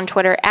Ashholes, on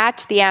Twitter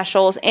at The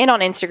Ashholes, and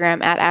on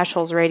Instagram at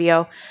Ashholes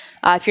Radio.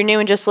 If you're new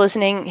and just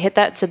listening, hit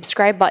that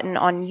subscribe button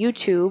on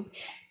YouTube.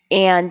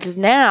 And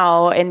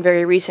now, in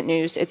very recent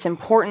news, it's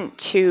important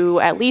to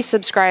at least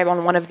subscribe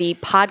on one of the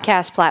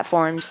podcast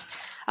platforms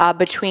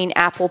between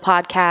Apple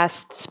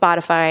Podcasts,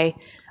 Spotify,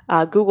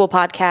 Google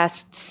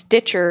Podcasts,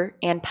 Stitcher,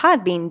 and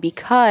Podbean,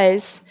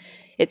 because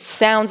it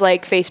sounds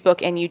like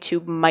Facebook and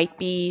YouTube might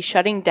be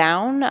shutting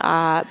down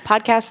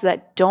podcasts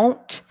that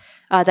don't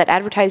that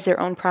advertise their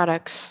own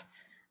products,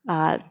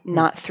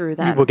 not through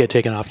them. Will get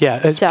taken off, yeah.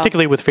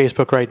 Particularly with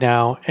Facebook right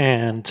now,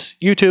 and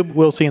YouTube.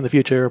 We'll see in the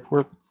future.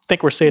 I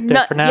think we're safe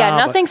there for now. Yeah,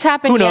 nothing's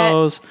happened yet. Who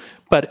knows?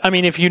 But I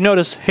mean, if you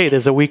notice, hey,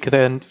 there's a week,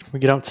 then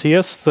you don't see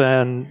us,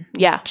 then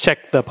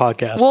check the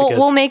podcast.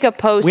 We'll make a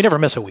post. We never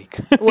miss a week.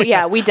 Well,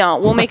 yeah, we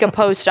don't. We'll make a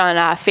post on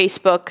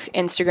Facebook,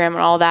 Instagram, and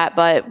all that.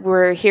 But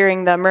we're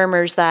hearing the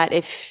murmurs that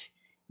if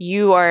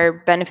you are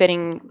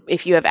benefiting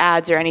if you have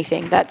ads or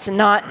anything that's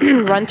not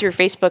run through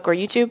Facebook or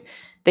YouTube.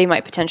 They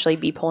might potentially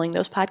be pulling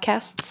those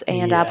podcasts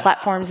and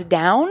platforms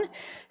down.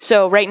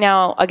 So right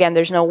now, again,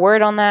 there's no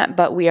word on that,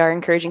 but we are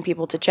encouraging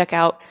people to check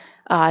out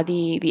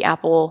the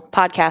Apple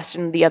podcast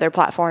and the other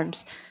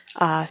platforms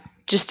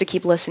just to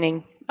keep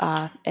listening.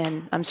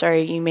 And I'm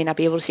sorry you may not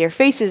be able to see our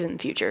faces in the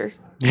future.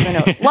 I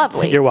know it's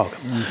lovely. You're welcome.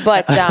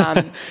 But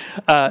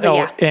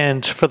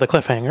and for the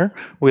cliffhanger,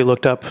 we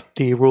looked up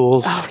the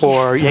rules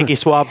for Yankee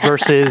Swap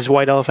versus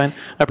White Elephant.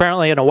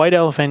 Apparently, in a White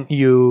Elephant,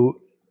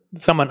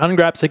 someone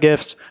unwraps a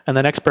gift, and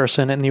the next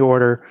person in the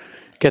order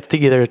gets to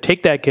either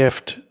take that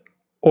gift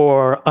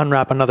or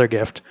unwrap another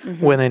gift.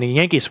 Mm-hmm. When in a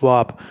Yankee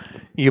Swap,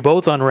 you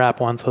both unwrap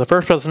one. So the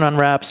first person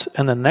unwraps,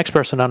 and then the next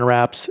person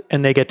unwraps,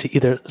 and they get to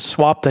either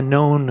swap the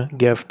known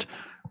gift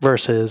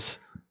versus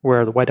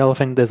where the White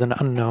Elephant is an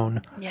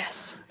unknown.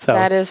 Yes. So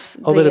that is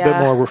a little bit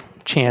more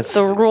chance.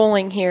 The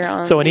ruling here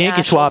on So in a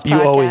Yankee Swap,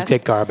 you always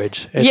get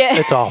garbage.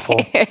 It's awful.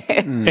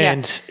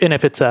 And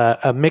if it's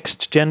a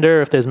mixed gender,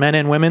 if there's men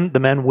and women,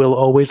 the men will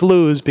always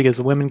lose because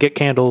the women get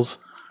candles,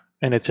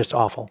 and it's just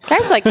awful.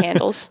 Guys like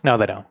candles. No,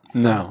 they don't.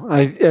 No,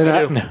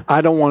 I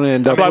don't want to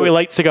end up. That's why we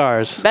light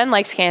cigars. Ben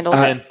likes candles.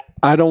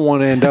 I don't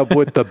want to end up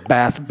with the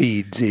bath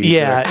beads either.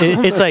 Yeah,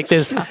 it's like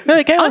this.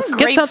 Get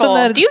something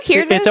that. Do you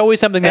hear this? It's always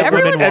something that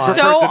women want. Everyone's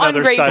so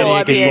ungrateful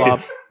up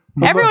here.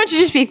 Everyone should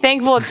just be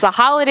thankful it's the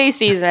holiday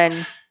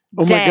season.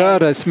 Oh my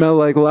God, I smell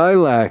like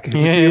lilac.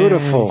 It's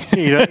beautiful.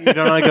 You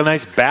don't like a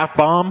nice bath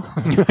bomb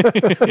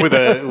with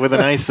a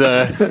nice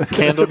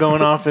candle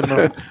going off and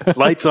the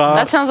lights off?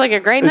 That sounds like a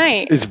great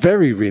night. It's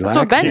very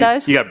relaxing. That's what Ben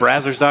does. You got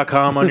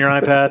Brazzers.com on your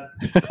iPad?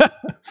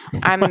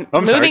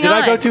 I'm sorry, did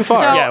I go too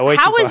far? So Yeah, way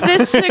too how far. is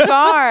this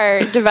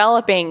cigar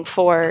developing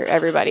for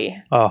everybody?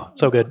 Oh,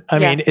 so good. I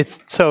mean,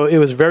 it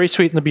was very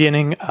sweet in the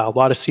beginning, a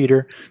lot of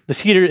cedar. The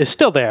cedar is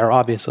still there,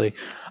 obviously,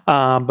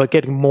 but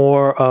getting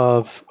more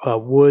of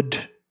wood,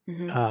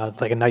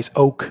 like a nice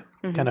oak,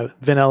 kind of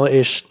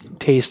vanilla-ish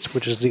taste,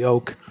 which is the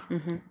oak.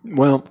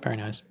 Well, very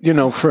nice.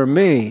 For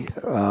me,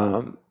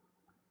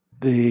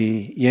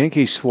 the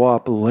Yankee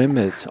Swap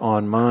limit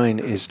on mine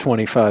is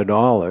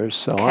 $25,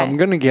 so I'm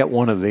going to get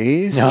one of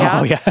these.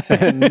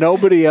 And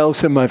nobody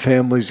else in my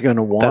family's going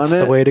to want That's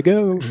it. the way to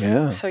go.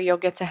 Yeah. So you'll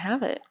get to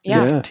have it.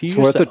 It's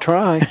worth a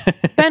try.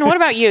 Ben, what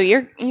about you?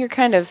 You're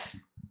kind of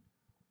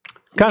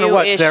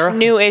what, Sarah?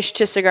 Newish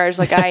to cigars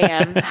like I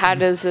am. How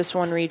does this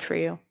one read for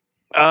you?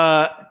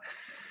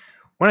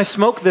 When I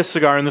smoke this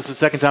cigar, and this is the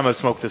second time I've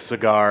smoked this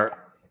cigar,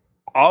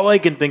 all I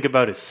can think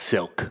about is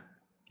silk.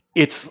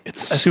 It's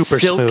super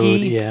silky,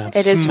 smooth. Yeah,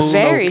 it is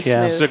very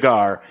smooth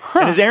cigar.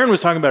 And as Aaron was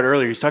talking about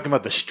earlier, he's talking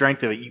about the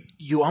strength of it.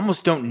 You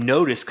almost don't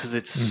notice because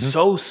it's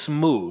so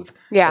smooth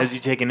as you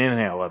take an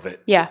inhale of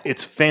it. Yeah,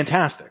 it's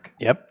fantastic.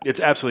 Yep,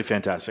 it's absolutely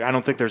fantastic. I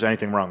don't think there's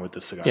anything wrong with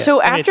this cigar. Yeah.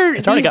 So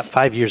it's already got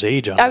 5 years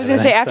age on it. I was going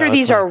to say after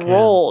these are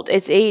rolled,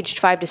 it's aged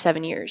 5 to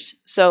 7 years.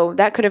 So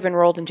that could have been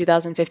rolled in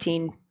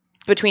 2015.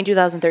 Between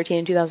 2013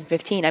 and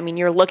 2015, I mean,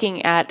 you're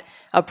looking at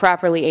a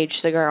properly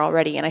aged cigar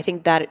already, and I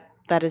think that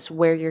is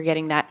where you're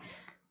getting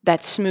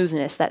that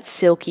smoothness, that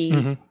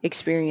silky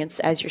experience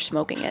as you're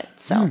smoking it.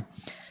 So,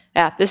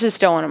 yeah, this is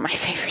still one of my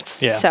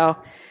favorites. Yeah. So,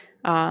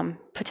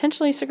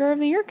 potentially cigar of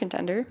the year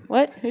contender.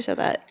 What? Who said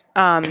that?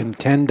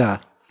 Contender.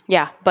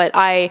 Yeah, but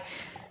I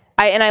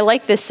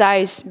like this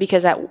size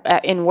because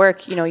in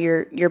work,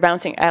 you're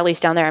bouncing. At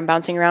least down there, I'm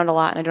bouncing around a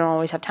lot, and I don't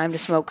always have time to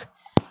smoke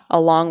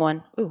a long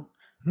one.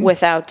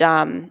 Without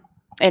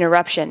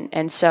interruption,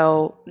 and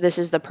so this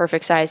is the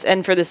perfect size.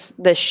 And for this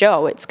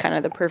show, it's kind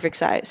of the perfect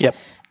size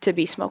to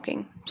be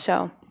smoking.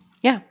 So,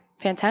 yeah,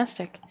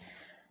 fantastic.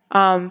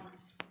 So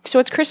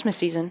it's Christmas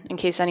season, in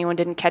case anyone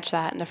didn't catch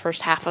that in the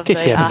first half of you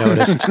haven't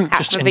noticed,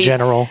 just in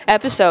general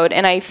episode.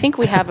 And I think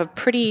we have a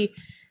pretty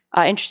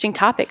interesting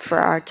topic for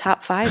our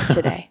top 5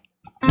 today.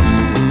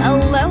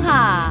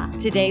 Aloha!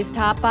 Today's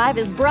Top 5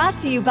 is brought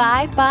to you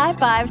by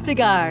 55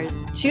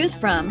 Cigars. Choose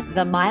from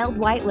the mild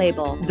white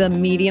label, the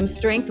medium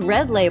strength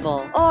red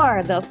label,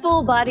 or the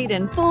full-bodied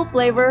and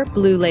full-flavor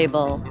blue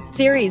label.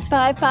 Series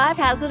 55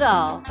 has it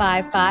all.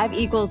 55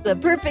 equals the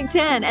perfect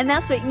 10, and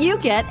that's what you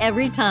get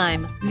every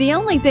time. The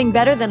only thing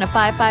better than a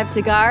 55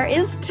 cigar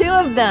is 2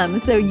 of them,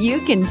 so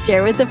you can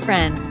share with a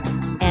friend.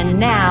 And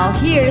now,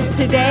 here's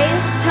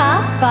today's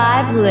Top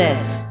 5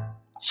 list.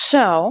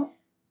 So,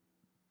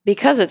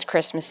 because it's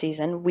Christmas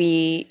season,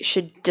 we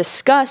should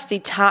discuss the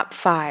top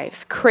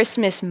 5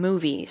 Christmas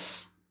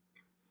movies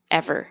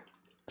ever.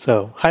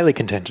 So, highly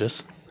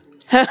contentious.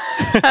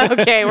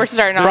 Okay, we're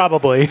starting off.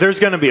 Probably. There's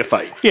going to be a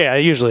fight. Yeah,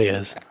 it usually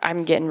is.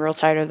 I'm getting real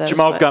tired of those.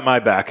 Jamal's got my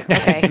back.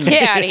 Okay,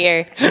 get out of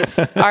here.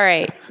 All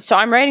right, so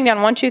I'm writing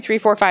down 1, 2, 3,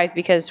 4, 5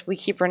 because we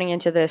keep running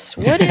into this.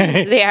 What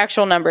is the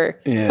actual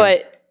number? Yeah.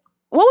 But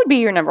what would be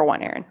your number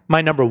 1, Aaron?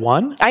 My number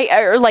 1?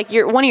 Or like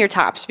one of your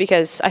tops,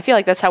 because I feel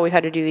like that's how we've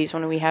had to do these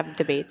when we have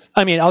debates.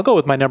 I mean, I'll go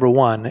with my number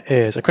 1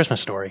 is A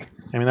Christmas Story.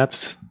 I mean,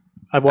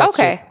 I've watched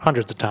it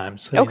hundreds of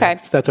times. I mean,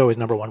 that's always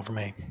number 1 for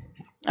me.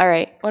 All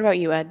right. What about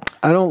you, Ed?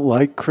 I don't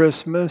like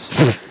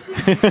Christmas,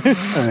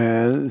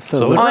 And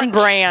so on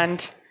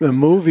brand. The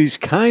movies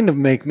kind of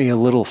make me a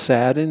little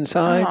sad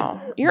inside.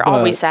 Oh, you're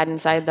always sad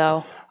inside,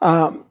 though.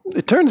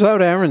 It turns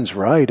out Aaron's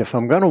right. If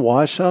I'm going to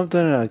watch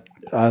something,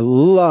 I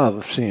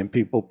love seeing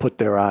people put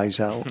their eyes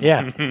out.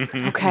 Yeah.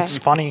 Okay. It's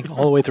funny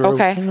all the way through.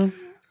 Okay.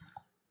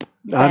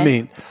 I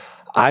mean,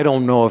 I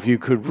don't know if you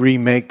could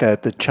remake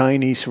the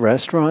Chinese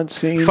restaurant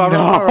scene. The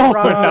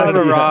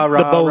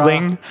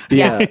bowling.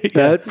 Yeah,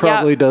 that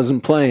probably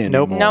doesn't play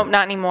anymore. Nope,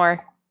 not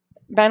anymore.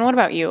 Ben, what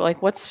about you?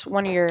 Like, what's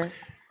one of your...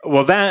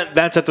 Well,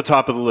 that's at the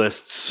top of the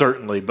list,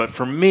 certainly. But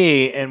for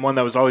me, and one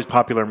that was always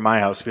popular in my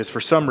house, because for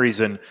some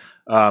reason,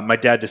 my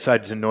dad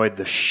decided to annoy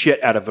the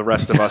shit out of the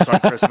rest of us on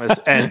Christmas.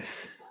 And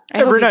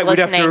every night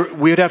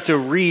we'd have to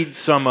read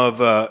some of,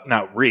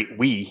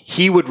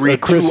 he would read A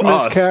Christmas to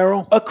us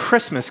Carol? A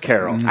Christmas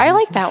Carol. I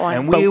like that one.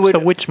 And we would... So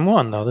which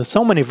one, though? There's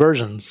so many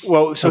versions.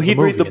 Well, so of he'd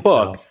read the movie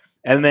book. itself.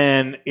 And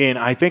then in,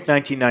 I think,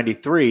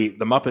 1993,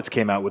 the Muppets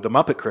came out with the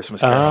Muppet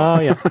Christmas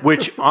Carol,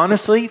 which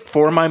honestly,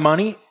 for my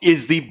money,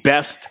 is the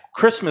best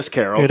Christmas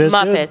Carol. It is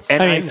Muppets.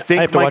 good. And I have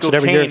think to watch Michael it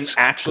every year. Caine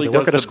actually I work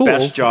does at a the school.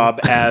 best job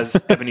as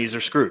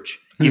Ebenezer Scrooge.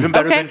 Even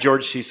better than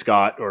George C.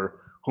 Scott or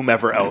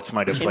whomever else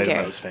might have played him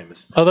that was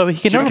famous. Although he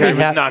can Jim normally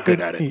Carrey was not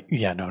good at it.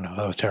 Yeah, no,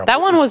 that was terrible.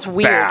 That one was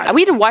weird. bad.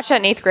 We had to watch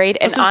that in 8th grade,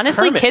 and This was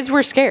honestly, Kermit. kids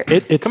were scared.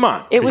 Come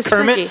on. It was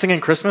Kermit freaky. singing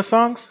Christmas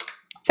songs?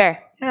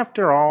 Fair.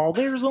 After all,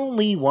 there's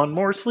only one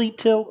more sleep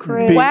till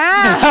Christmas.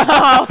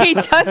 Wow, he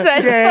does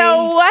that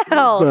so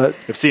well. But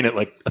I've seen it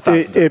like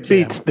 1,000 it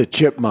beats the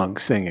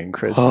Chipmunks singing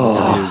Christmas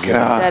music.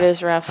 That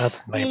is rough. That's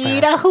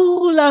hula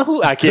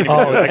hula. I can't even.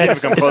 I can't even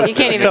compose. You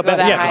can't it. even go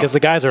that yeah, high. because the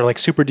guys are like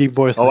super deep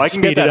voice. Oh, I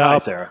can get speed it that high,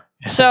 up. Sarah.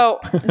 So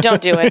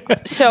don't do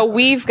it. So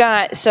we've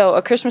got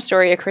A Christmas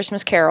Story, A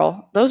Christmas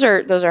Carol. Those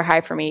are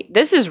high for me.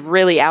 This is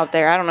really out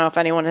there. I don't know if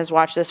anyone has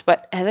watched this,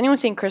 but has anyone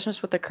seen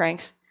Christmas with the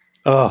Cranks?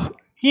 Oh,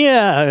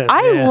 yeah.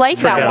 I like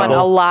that one a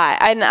forgettable. lot.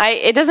 And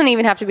it doesn't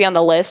even have to be on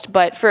the list,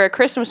 but for a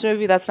Christmas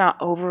movie that's not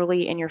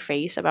overly in your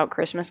face about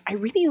Christmas, I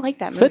really like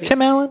that Is movie. that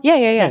Tim Allen? Yeah.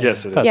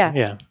 Yes, it is.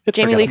 Yeah. It's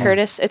Jamie Lee forgettable.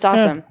 Curtis. It's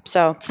awesome.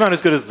 So It's not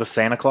as good as the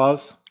Santa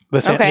Claus,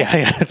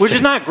 Okay. which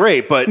is not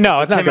great, but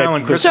No, it's it's a not Tim great.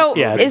 Allen Christmas. So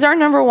Yeah. is our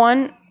number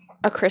one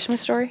A Christmas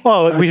Story?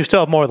 Well, we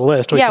still have more of the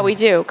list. Yeah, we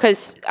do,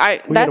 because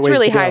that's ways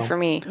really to high go. for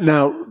me.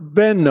 Now,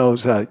 Ben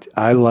knows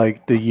I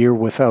like The Year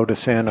Without a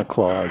Santa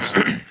Claus.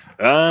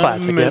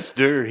 Classic, yep.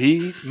 Mr.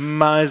 Heat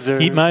Miser.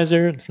 Heat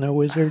Miser, Snow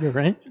Wizard,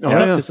 right?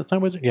 Is it Snow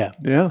Wizard? Yeah.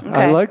 Yeah,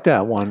 I like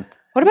that one.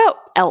 What about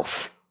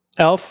Elf?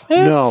 Elf?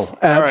 No,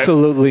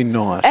 absolutely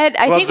not. Ed,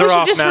 I think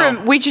Gloves are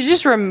off we should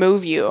just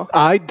remove you.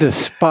 I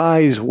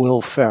despise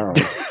Will Ferrell.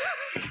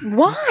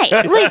 Why?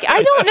 Like,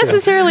 I don't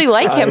necessarily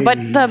like him, but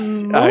the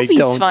I movie's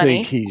don't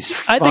funny. think he's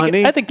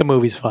funny. I think the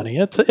movie's funny.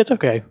 It's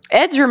okay.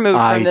 Ed's removed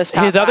from this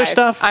top His other five.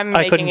 stuff, I'm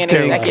I making an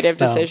couldn't care executive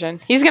less, no. decision.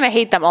 He's going to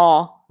hate them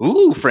all.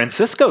 Ooh,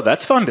 Francisco.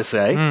 That's fun to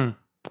say.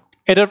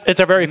 It's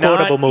a very Not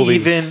quotable movie.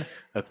 even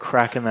a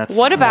crack in that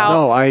What smile. about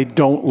No, I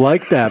don't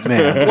like that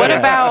man. what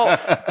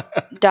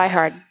about Die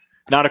Hard?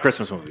 Not a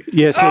Christmas movie.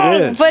 Yes,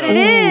 it is. But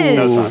it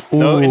No, is. it's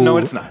not. No,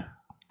 it's not.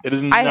 It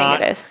is I not.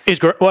 think it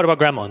is. What about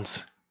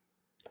Gremlins?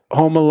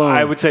 Home Alone.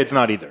 I would say it's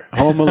not either.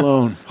 Home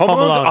Alone. Home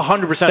Alone's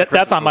Alone. 100%.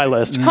 That's on my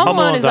list. Home Alone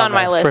Alone's is on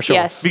my list, for sure.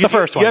 yes. Because The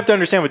first one. You have to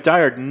understand with Die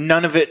Hard,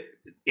 none of it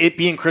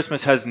being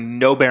Christmas has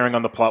no bearing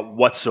on the plot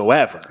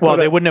whatsoever. Well,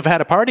 they wouldn't have had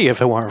a party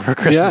if it weren't for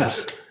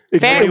Christmas.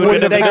 Fair. It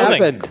wouldn't have They could-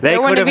 happened. They There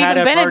could wouldn't have have had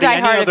even a been a party Die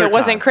any Hard if other it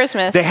wasn't time.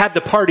 Christmas. They had the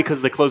party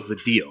because they closed the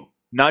deal.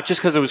 Not just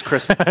because it was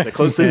Christmas. They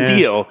closed the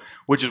deal,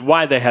 which is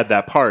why they had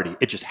that party.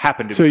 It just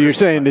happened to So be you're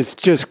Christmas saying it's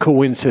just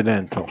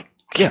coincidental.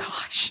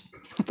 Gosh.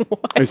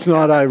 It's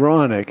not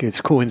ironic. It's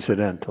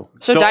coincidental.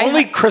 So the Die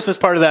only Hard. Christmas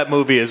part of that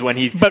movie is when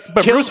he's But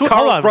kills Bruce, hold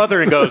Carl's on.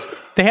 brother and goes,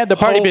 They had the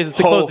party "Ho, business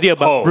to close the deal,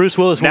 but ho, Bruce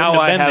Willis now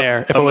wouldn't I have been have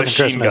there if a it wasn't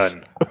machine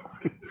Christmas.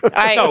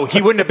 gun." No,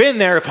 he wouldn't have been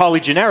there if Holly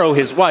Gennaro,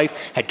 his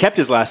wife, had kept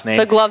his last name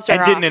The gloves are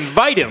and didn't off.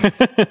 invite him.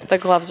 The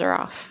gloves are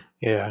off.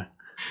 Yeah.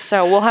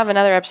 So we'll have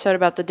another episode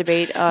about the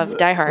debate of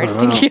Die Hard.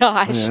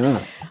 Gosh.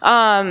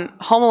 Yeah.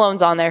 Home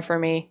Alone's on there for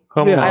me.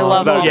 Home Yeah. I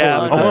love Home Yeah,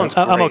 Alone. Home Alone's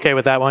I'm great. okay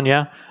with that one.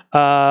 Yeah.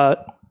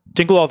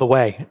 Jingle All the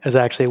Way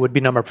would be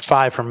number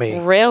 5 for me.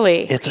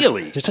 Really? It's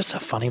just a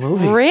funny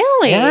movie.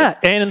 Really? Yeah,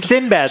 and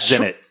Sinbad's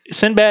in it.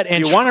 Sinbad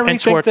and, You wanna and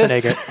rethink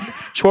this?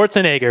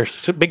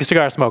 Schwarzenegger, big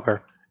cigar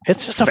smoker.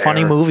 It's just a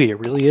funny movie. It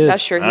really is.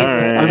 That's true. He's in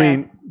it. I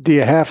mean, do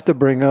you have to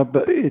bring up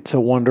It's a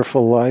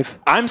Wonderful Life?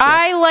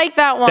 I like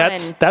that one.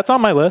 That's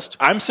on my list.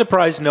 I'm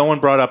surprised no one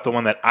brought up the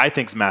one that I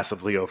think's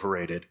massively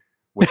overrated,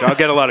 which I'll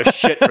get a lot of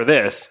shit for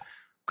this.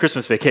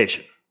 Christmas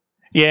Vacation.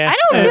 Yeah.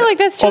 I don't feel like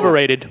that's too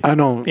overrated. I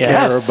don't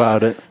Yes. care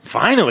about it.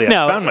 Finally, I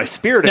found my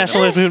spirit in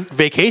National it. Lampoon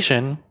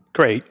Vacation.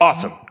 Great.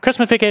 Awesome.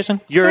 Christmas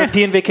Vacation.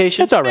 European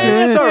Vacation. It's all right.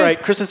 It's all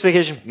right. Christmas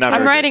Vacation. Not I'm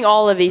very writing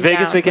all of these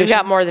Vegas down. Vacation? We've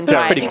got more than That's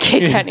 5 pretty in good.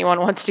 case anyone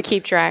wants to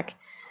keep track.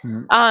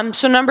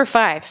 So number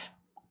 5.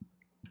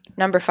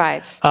 Number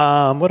 5.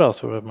 What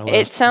else was on my It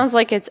list? sounds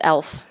like it's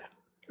Elf.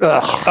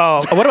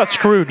 Oh, what about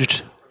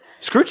Scrooged?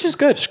 Scrooge is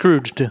good.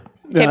 Scrooged. Okay,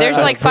 there's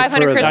like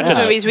 500 prefer Christmas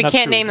that. movies. We Not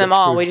can't name Scrooge, them but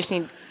all. We Scrooge. just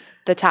need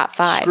the top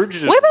 5. Scrooge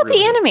is What about really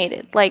the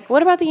animated? Like,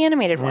 what about the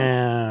animated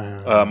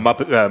ones?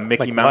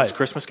 Mickey Like Mouse what?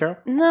 Christmas Carol?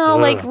 No,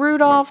 like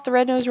Rudolph the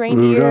Red-Nosed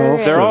Reindeer.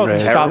 Rudolph, They're all the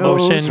stop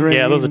red-nosed motion.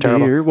 Yeah, those are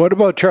terrible. reindeer. What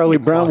about Charlie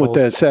Brown with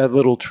that sad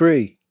little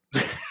tree?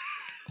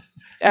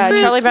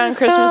 Charlie Brown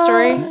Christmas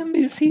Story.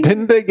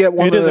 Didn't they get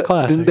one? It is a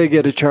classic. Didn't they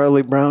get a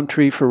Charlie Brown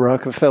tree for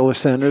Rockefeller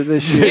Center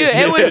this year? Dude,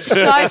 it was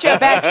such a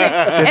bad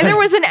tree. And there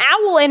was an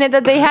owl in it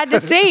that they had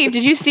to save.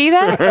 Did you see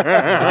that?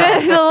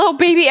 The little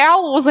baby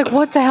owl was like,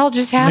 what the hell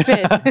just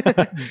happened?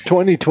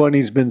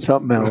 2020's been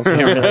something else.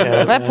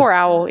 That poor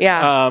owl,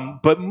 yeah.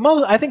 But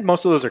I think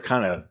most of those are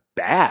kind of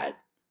bad.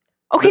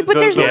 Okay, but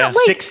there's the not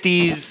like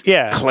 60s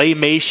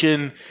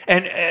claymation.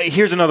 And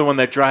here's another one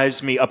that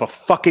drives me up a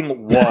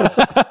fucking wall.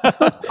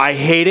 I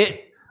hate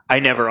it. I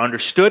never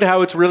understood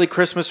how it's really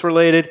Christmas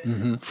related.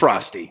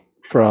 Frosty.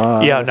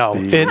 Yeah, no.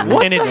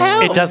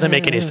 It doesn't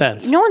make any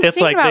sense. No one's it's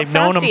thinking like about they've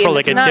known him Frosty for and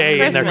like it's a not day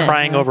and they're Christmas.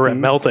 crying over it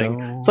melting.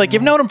 It's like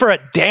you've known him for a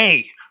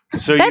day.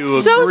 So That's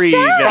you so agree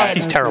sad. that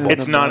Frosty's terrible.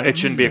 It's not. It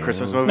shouldn't be a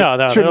Christmas movie. No,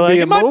 Shouldn't they're be like,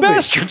 a my movie.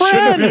 best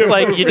friend. It's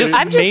like you just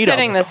I'm just made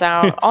sitting him. this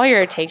out. All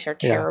your takes are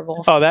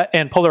terrible. Oh, that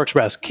and Polar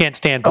Express. Can't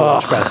stand Polar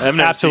Express. I've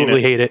never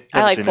Absolutely seen it. hate it.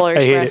 I like seen it. Polar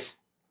I hate Express.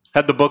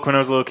 Had the book when I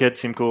was a little kid.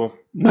 Seemed cool.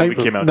 Movie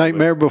came out.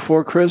 Nightmare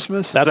Before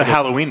Christmas? That's a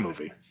Halloween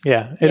movie.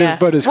 Yeah, It is,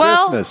 but it's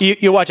Well- Christmas.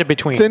 You watch it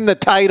between. It's in the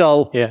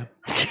title. Yeah.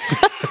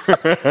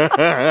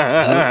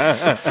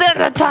 It's in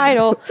the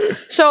title.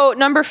 So,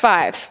 number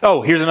 5.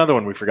 Oh, here's another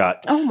one we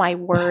forgot. Oh, my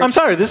word. I'm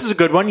sorry. This is a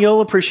good one.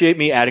 You'll appreciate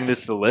me adding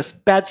this to the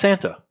list. Bad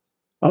Santa.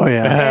 Oh,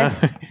 yeah.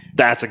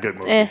 That's a good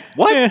movie. Eh.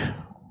 What?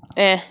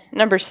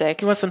 Number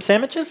 6. You want some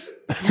sandwiches?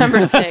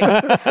 Number 6.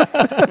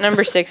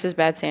 Number 6 is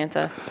Bad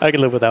Santa. I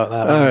can live without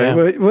that All one.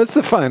 right. What's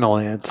the final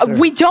answer?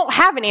 We don't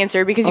have an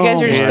answer because you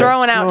guys are just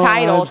throwing out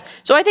titles.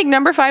 So I think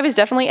number 5 is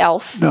definitely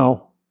Elf.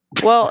 No.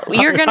 Well,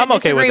 you're going to I'm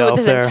okay disagree with with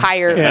his Elf there.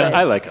 entire Yeah, list.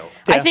 I like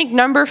Elf. I think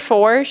number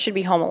 4 should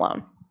be Home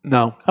Alone.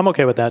 No. I'm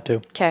okay with that too.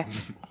 Okay.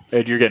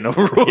 Ed, you're getting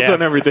overruled Yeah.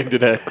 on everything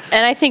today.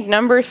 And I think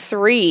number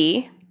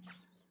 3,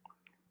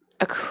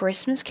 A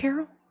Christmas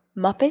Carol?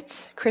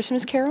 Muppets?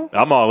 Christmas Carol?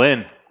 I'm all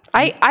in.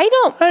 I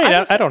don't.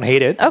 I don't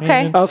hate it.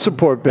 Okay. I'll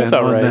support Ben That's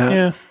all on right. that.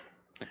 Yeah.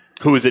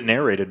 Who is it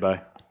narrated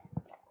by?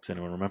 Does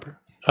anyone remember?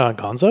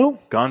 Gonzo?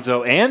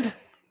 Gonzo and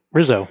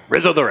Rizzo.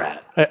 Rizzo the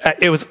Rat.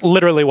 It was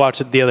literally watched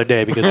it the other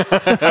day because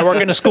I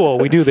work in a school.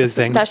 We do these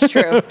things. That's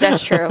true.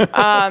 That's true.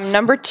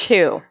 Number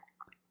 2.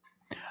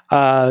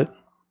 I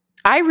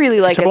really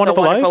like It's a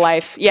Wonderful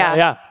Life. Yeah.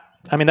 Yeah.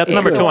 I mean, that's It's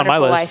number a 2 on my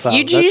Wonderful list. Life. so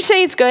Did you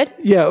say it's good?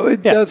 Yeah,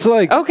 that's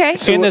like... Okay.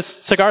 and there's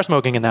cigar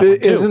smoking in that one,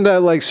 too. Isn't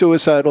that like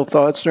suicidal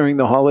thoughts during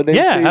the holiday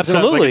Yeah, season?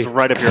 absolutely. Sounds like it's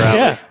right up your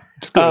alley.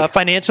 Yeah.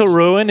 Financial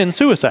ruin and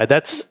suicide.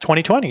 That's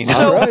 2020.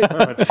 So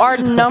our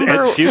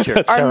Ed's future.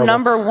 our terrible.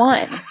 number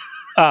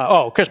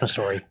 1 Christmas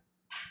Story.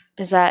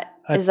 is that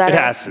It a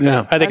has to.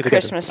 Yeah. I think a it's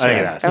Christmas I think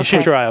Story? it has. You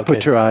shoot your eye out. Put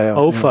kid. your eye out.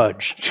 Oh, Yeah.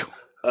 fudge.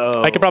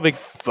 Oh, I could probably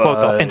quote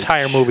the fudge.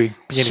 entire movie.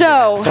 beginning to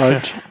So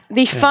Fudge.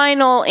 the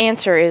final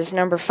answer is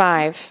number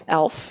 5,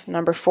 Elf.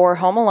 Number 4,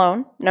 Home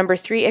Alone. Number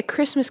 3, A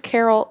Christmas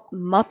Carol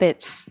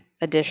Muppets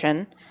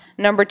edition.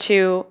 Number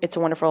 2, It's a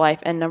Wonderful Life.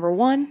 And number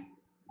 1,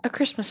 A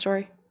Christmas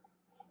Story.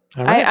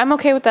 All right. I'm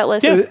okay with that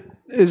list. Yeah.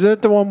 Is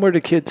that the one where the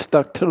kid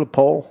stuck to the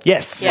pole?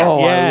 Yes. Yeah. Oh,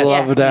 Yes. I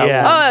love that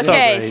Yeah. one. Oh,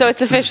 okay. great. So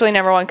it's officially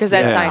number 1 because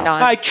that's signed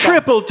on. I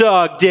triple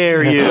dog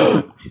dare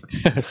you.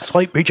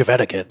 Slight breach of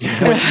etiquette.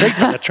 Went straight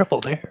to the triple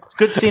there. It's a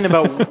good scene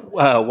about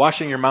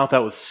washing your mouth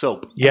out with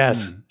soap.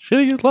 Yes. She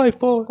is life,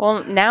 boy.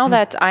 Well, now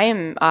that I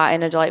am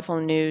in a delightful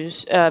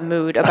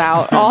mood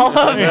about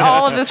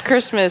all of this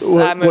Christmas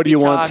What movie do you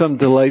want? talk, Some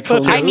delightful...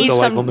 Let's I get need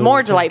delightful some news.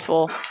 more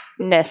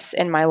delightfulness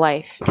in my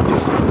life.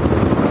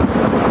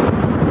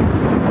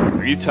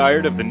 Are you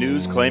tired of the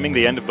news claiming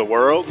the end of the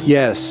world?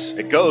 Yes.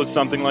 It goes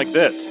something like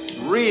this.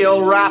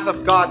 Real wrath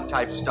of God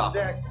type stuff.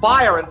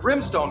 Fire and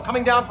brimstone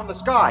coming down from the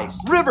skies.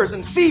 Rivers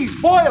and seas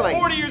boiling.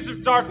 40 years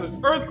of darkness,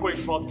 earthquakes,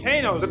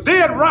 volcanoes. The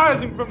dead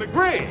rising from the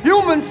grave.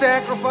 Human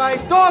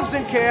sacrifice, dogs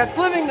and cats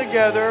living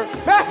together.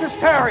 Mass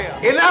hysteria.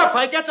 Enough,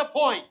 I get the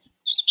point.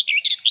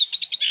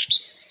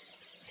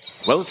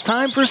 Well, it's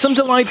time for some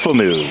delightful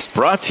news,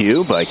 brought to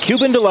you by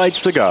Cuban Delight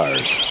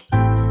Cigars.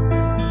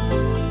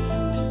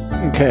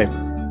 Okay.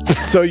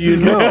 So you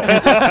know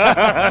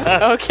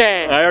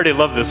Okay. I already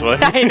love this one.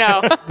 I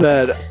know.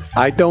 that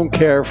I don't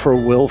care for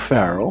Will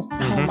Ferrell.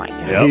 Oh my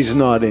God. Yep. He's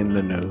not in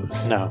the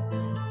news. No.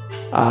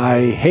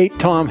 I hate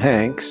Tom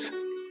Hanks.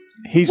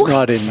 He's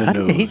not in the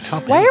news.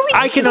 Why are we?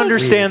 I can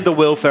understand the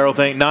Will Ferrell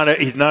thing.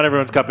 He's not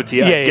everyone's cup of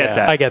tea. I get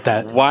that. I get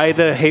that. Why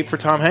the hate for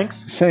Tom Hanks?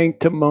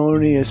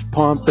 Sanctimonious,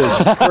 pompous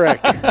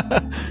prick.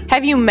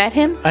 Have you met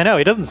him? I know.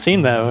 He doesn't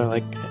seem that way.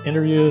 Like,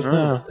 interviews,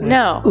 no.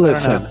 No.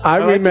 Listen, I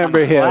like remember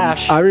Tom him.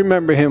 Splash. I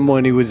remember him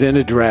when he was in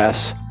a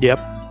dress Yep.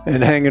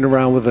 and hanging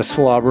around with a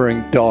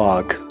slobbering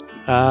dog.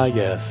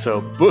 Yes. So,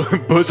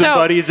 Bosom So-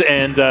 Buddies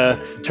and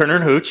Turner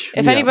and Hooch.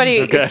 If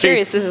anybody Okay. is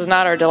curious, this is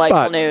not our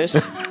delightful But-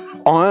 news.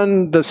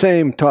 On the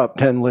same top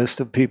 10 list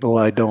of people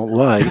I don't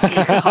like,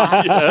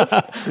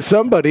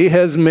 somebody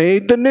has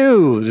made the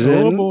news.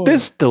 Oh, and boy.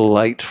 this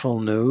delightful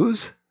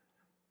news,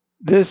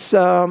 This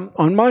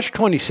on March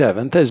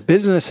 27th, as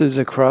businesses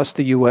across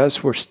the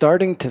U.S. were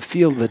starting to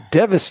feel the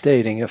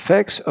devastating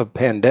effects of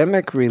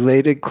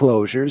pandemic-related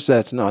closures,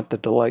 that's not the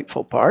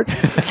delightful part,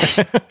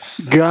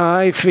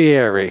 Guy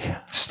Fieri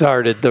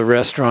started the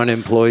Restaurant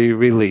Employee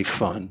Relief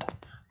Fund.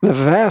 The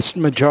vast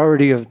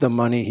majority of the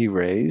money he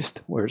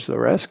raised, where's the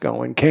rest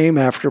going, came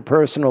after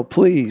personal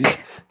pleas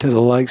to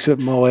the likes of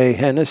Moët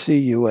Hennessy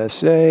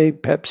USA,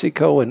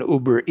 PepsiCo, and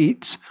Uber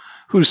Eats,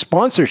 whose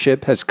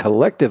sponsorship has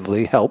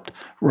collectively helped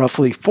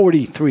roughly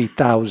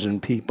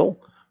 43,000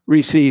 people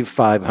receive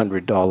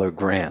 $500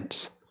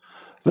 grants.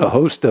 The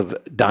host of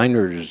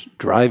Diners,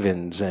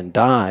 Drive-Ins, and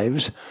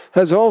Dives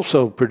has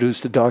also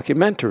produced a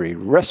documentary,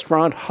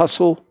 Restaurant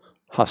Hustle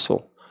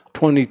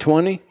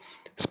 2020,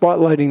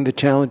 spotlighting the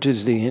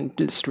challenges the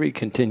industry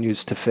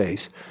continues to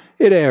face.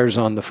 It airs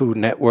on the Food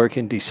Network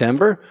in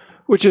December,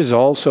 which is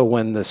also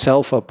when the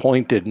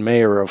self-appointed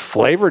mayor of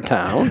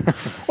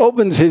Flavortown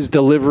opens his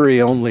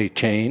delivery-only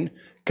chain,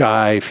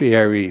 Guy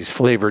Fieri's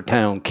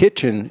Flavortown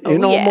Kitchen,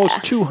 in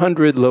almost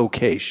 200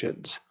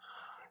 locations.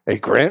 A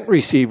grant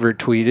receiver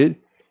tweeted,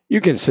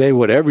 "You can say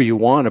whatever you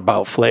want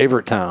about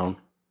Flavortown,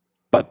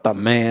 but the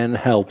man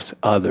helps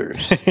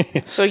others."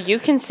 So you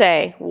can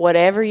say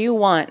whatever you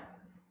want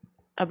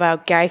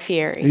about Guy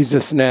Fieri. He's a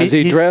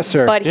snazzy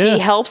dresser. But he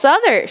helps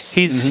others.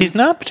 He's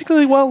not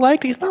particularly well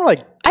liked. He's not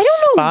like I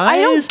don't know. I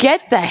don't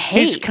despised. get the hate.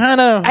 He's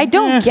kind of. I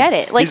don't get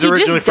it. Like He's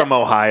originally from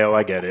Ohio.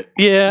 I get it.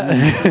 Yeah.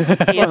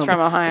 He is from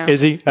Ohio. Is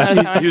he? Notice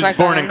how I He was snuck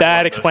born that in in.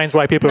 That explains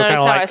why people are kind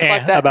Notice of how I like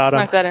snuck that- about him.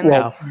 snuck that in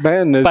Well,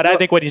 man, there's But I no,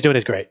 think what he's doing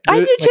is great. I do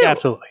Like, too.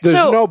 absolutely. there's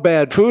So- no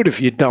bad food if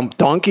you dump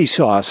donkey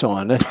sauce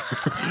on it.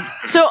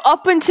 So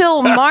up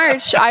until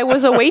March, I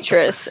was a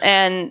waitress,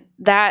 and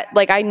that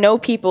I know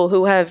people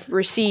who have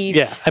received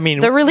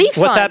the relief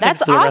what's fund. happening That's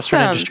to the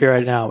restaurant awesome. industry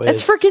right now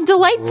It's is freaking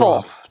delightful.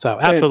 rough. So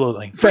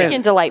absolutely.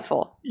 Freaking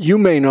delightful. You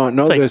may not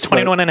know It's like this, but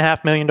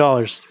 $21.5 million.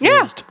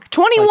 Yeah,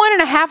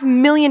 $21.5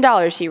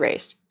 million he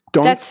raised.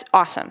 That's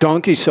awesome.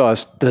 donkey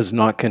sauce does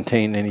not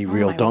contain any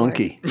real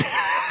donkey.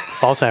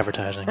 False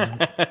advertising.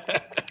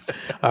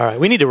 All right,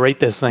 we need to rate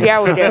this thing.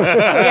 Yeah, we do.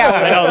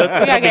 I know, We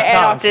that'd gotta be get Ed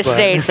tough, off this but-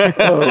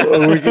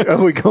 stage.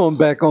 Are we going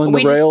back on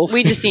the rails?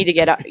 We just need to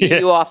get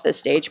you off this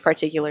stage,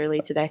 particularly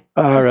today.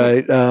 All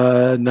right,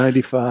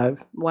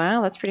 95.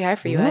 Wow, that's pretty high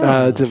for you,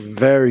 Ed. It's a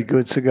very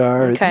good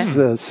cigar. Okay. It's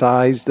a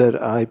size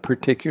that I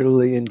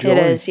particularly enjoy. It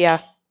is, yeah.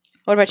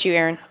 What about you,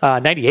 Aaron?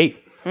 98.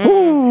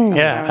 Ooh.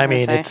 Yeah, I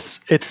mean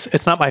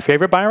it's not my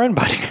favorite Byron,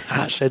 but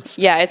gosh, it's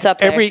up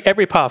there.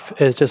 Every puff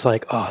is just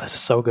like, oh, this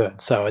is so good.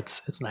 So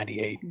it's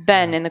 98.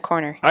 Ben in the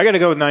corner. I got to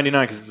go with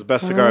 99 because it's the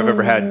best cigar I've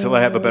ever had until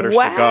I have a better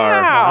cigar.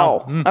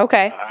 Wow.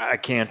 Okay. I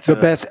can't. The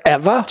best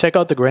ever? Check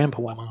out the Grand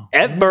Poema.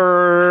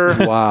 Ever.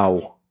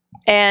 Wow.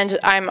 And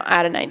I'm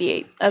at a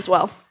 98 as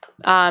well.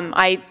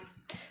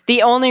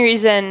 The only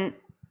reason,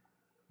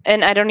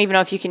 and I don't even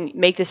know if you can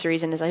make this a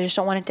reason, is I just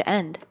don't want it to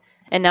end.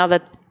 And now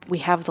that we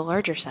have the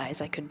larger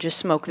size, I could just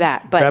smoke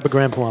that. But grab a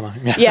Grand Poema.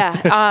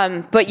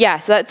 yeah. But yeah,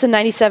 so that's a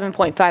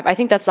 97.5. I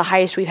think that's the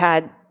highest we've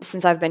had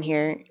since I've been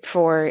here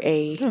for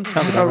a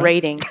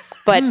rating.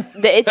 But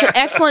it's an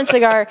excellent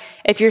cigar.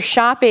 If you're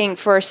shopping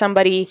for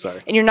somebody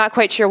and you're not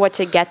quite sure what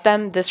to get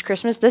them this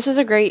Christmas, this is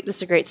a great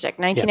stick.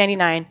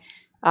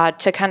 $19.99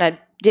 to kind of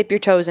dip your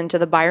toes into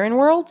the Byron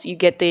world. You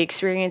get the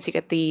experience, you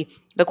get the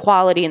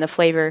quality and the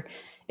flavor.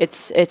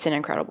 It's an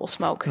incredible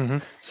smoke. Mm-hmm.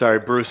 Sorry,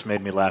 Bruce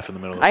made me laugh in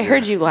the middle of it. I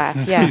heard you laugh.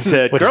 Yeah. He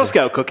said, Girl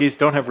Scout cookies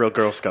don't have real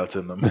Girl Scouts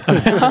in them.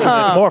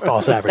 More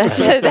false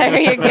advertising. There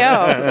you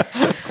go.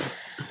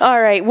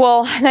 All right.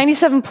 Well,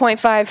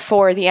 97.5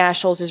 for the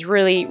Ashholes is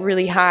really,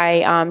 really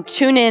high.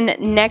 Tune in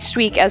next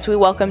week as we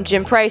welcome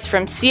Jim Price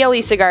from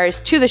CLE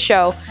Cigars to the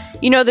show.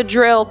 You know the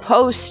drill.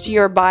 Post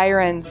your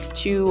Byrons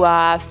to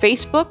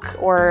Facebook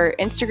or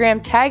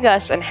Instagram. Tag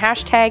us and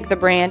hashtag the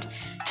brand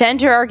to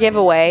enter our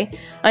giveaway.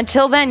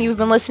 Until then, you've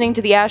been listening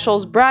to the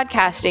Ashholes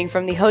broadcasting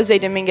from the Jose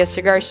Dominguez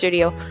Cigar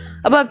Studio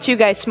above Two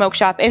Guys Smoke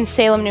Shop in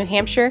Salem, New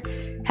Hampshire.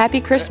 Happy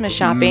Christmas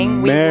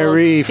shopping. We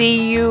will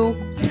see you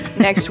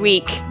next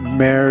week.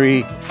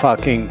 Merry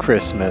fucking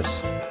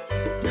Christmas.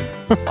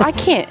 I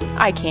can't.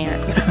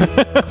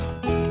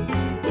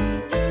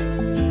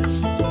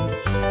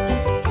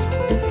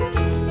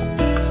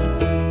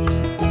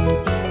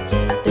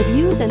 The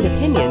views and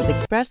opinions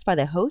expressed by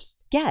the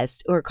hosts,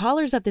 guests, or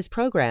callers of this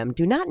program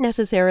do not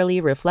necessarily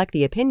reflect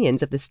the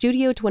opinions of the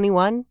Studio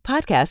 21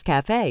 Podcast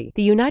Cafe,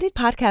 the United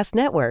Podcast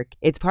Network,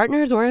 its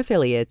partners, or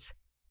affiliates.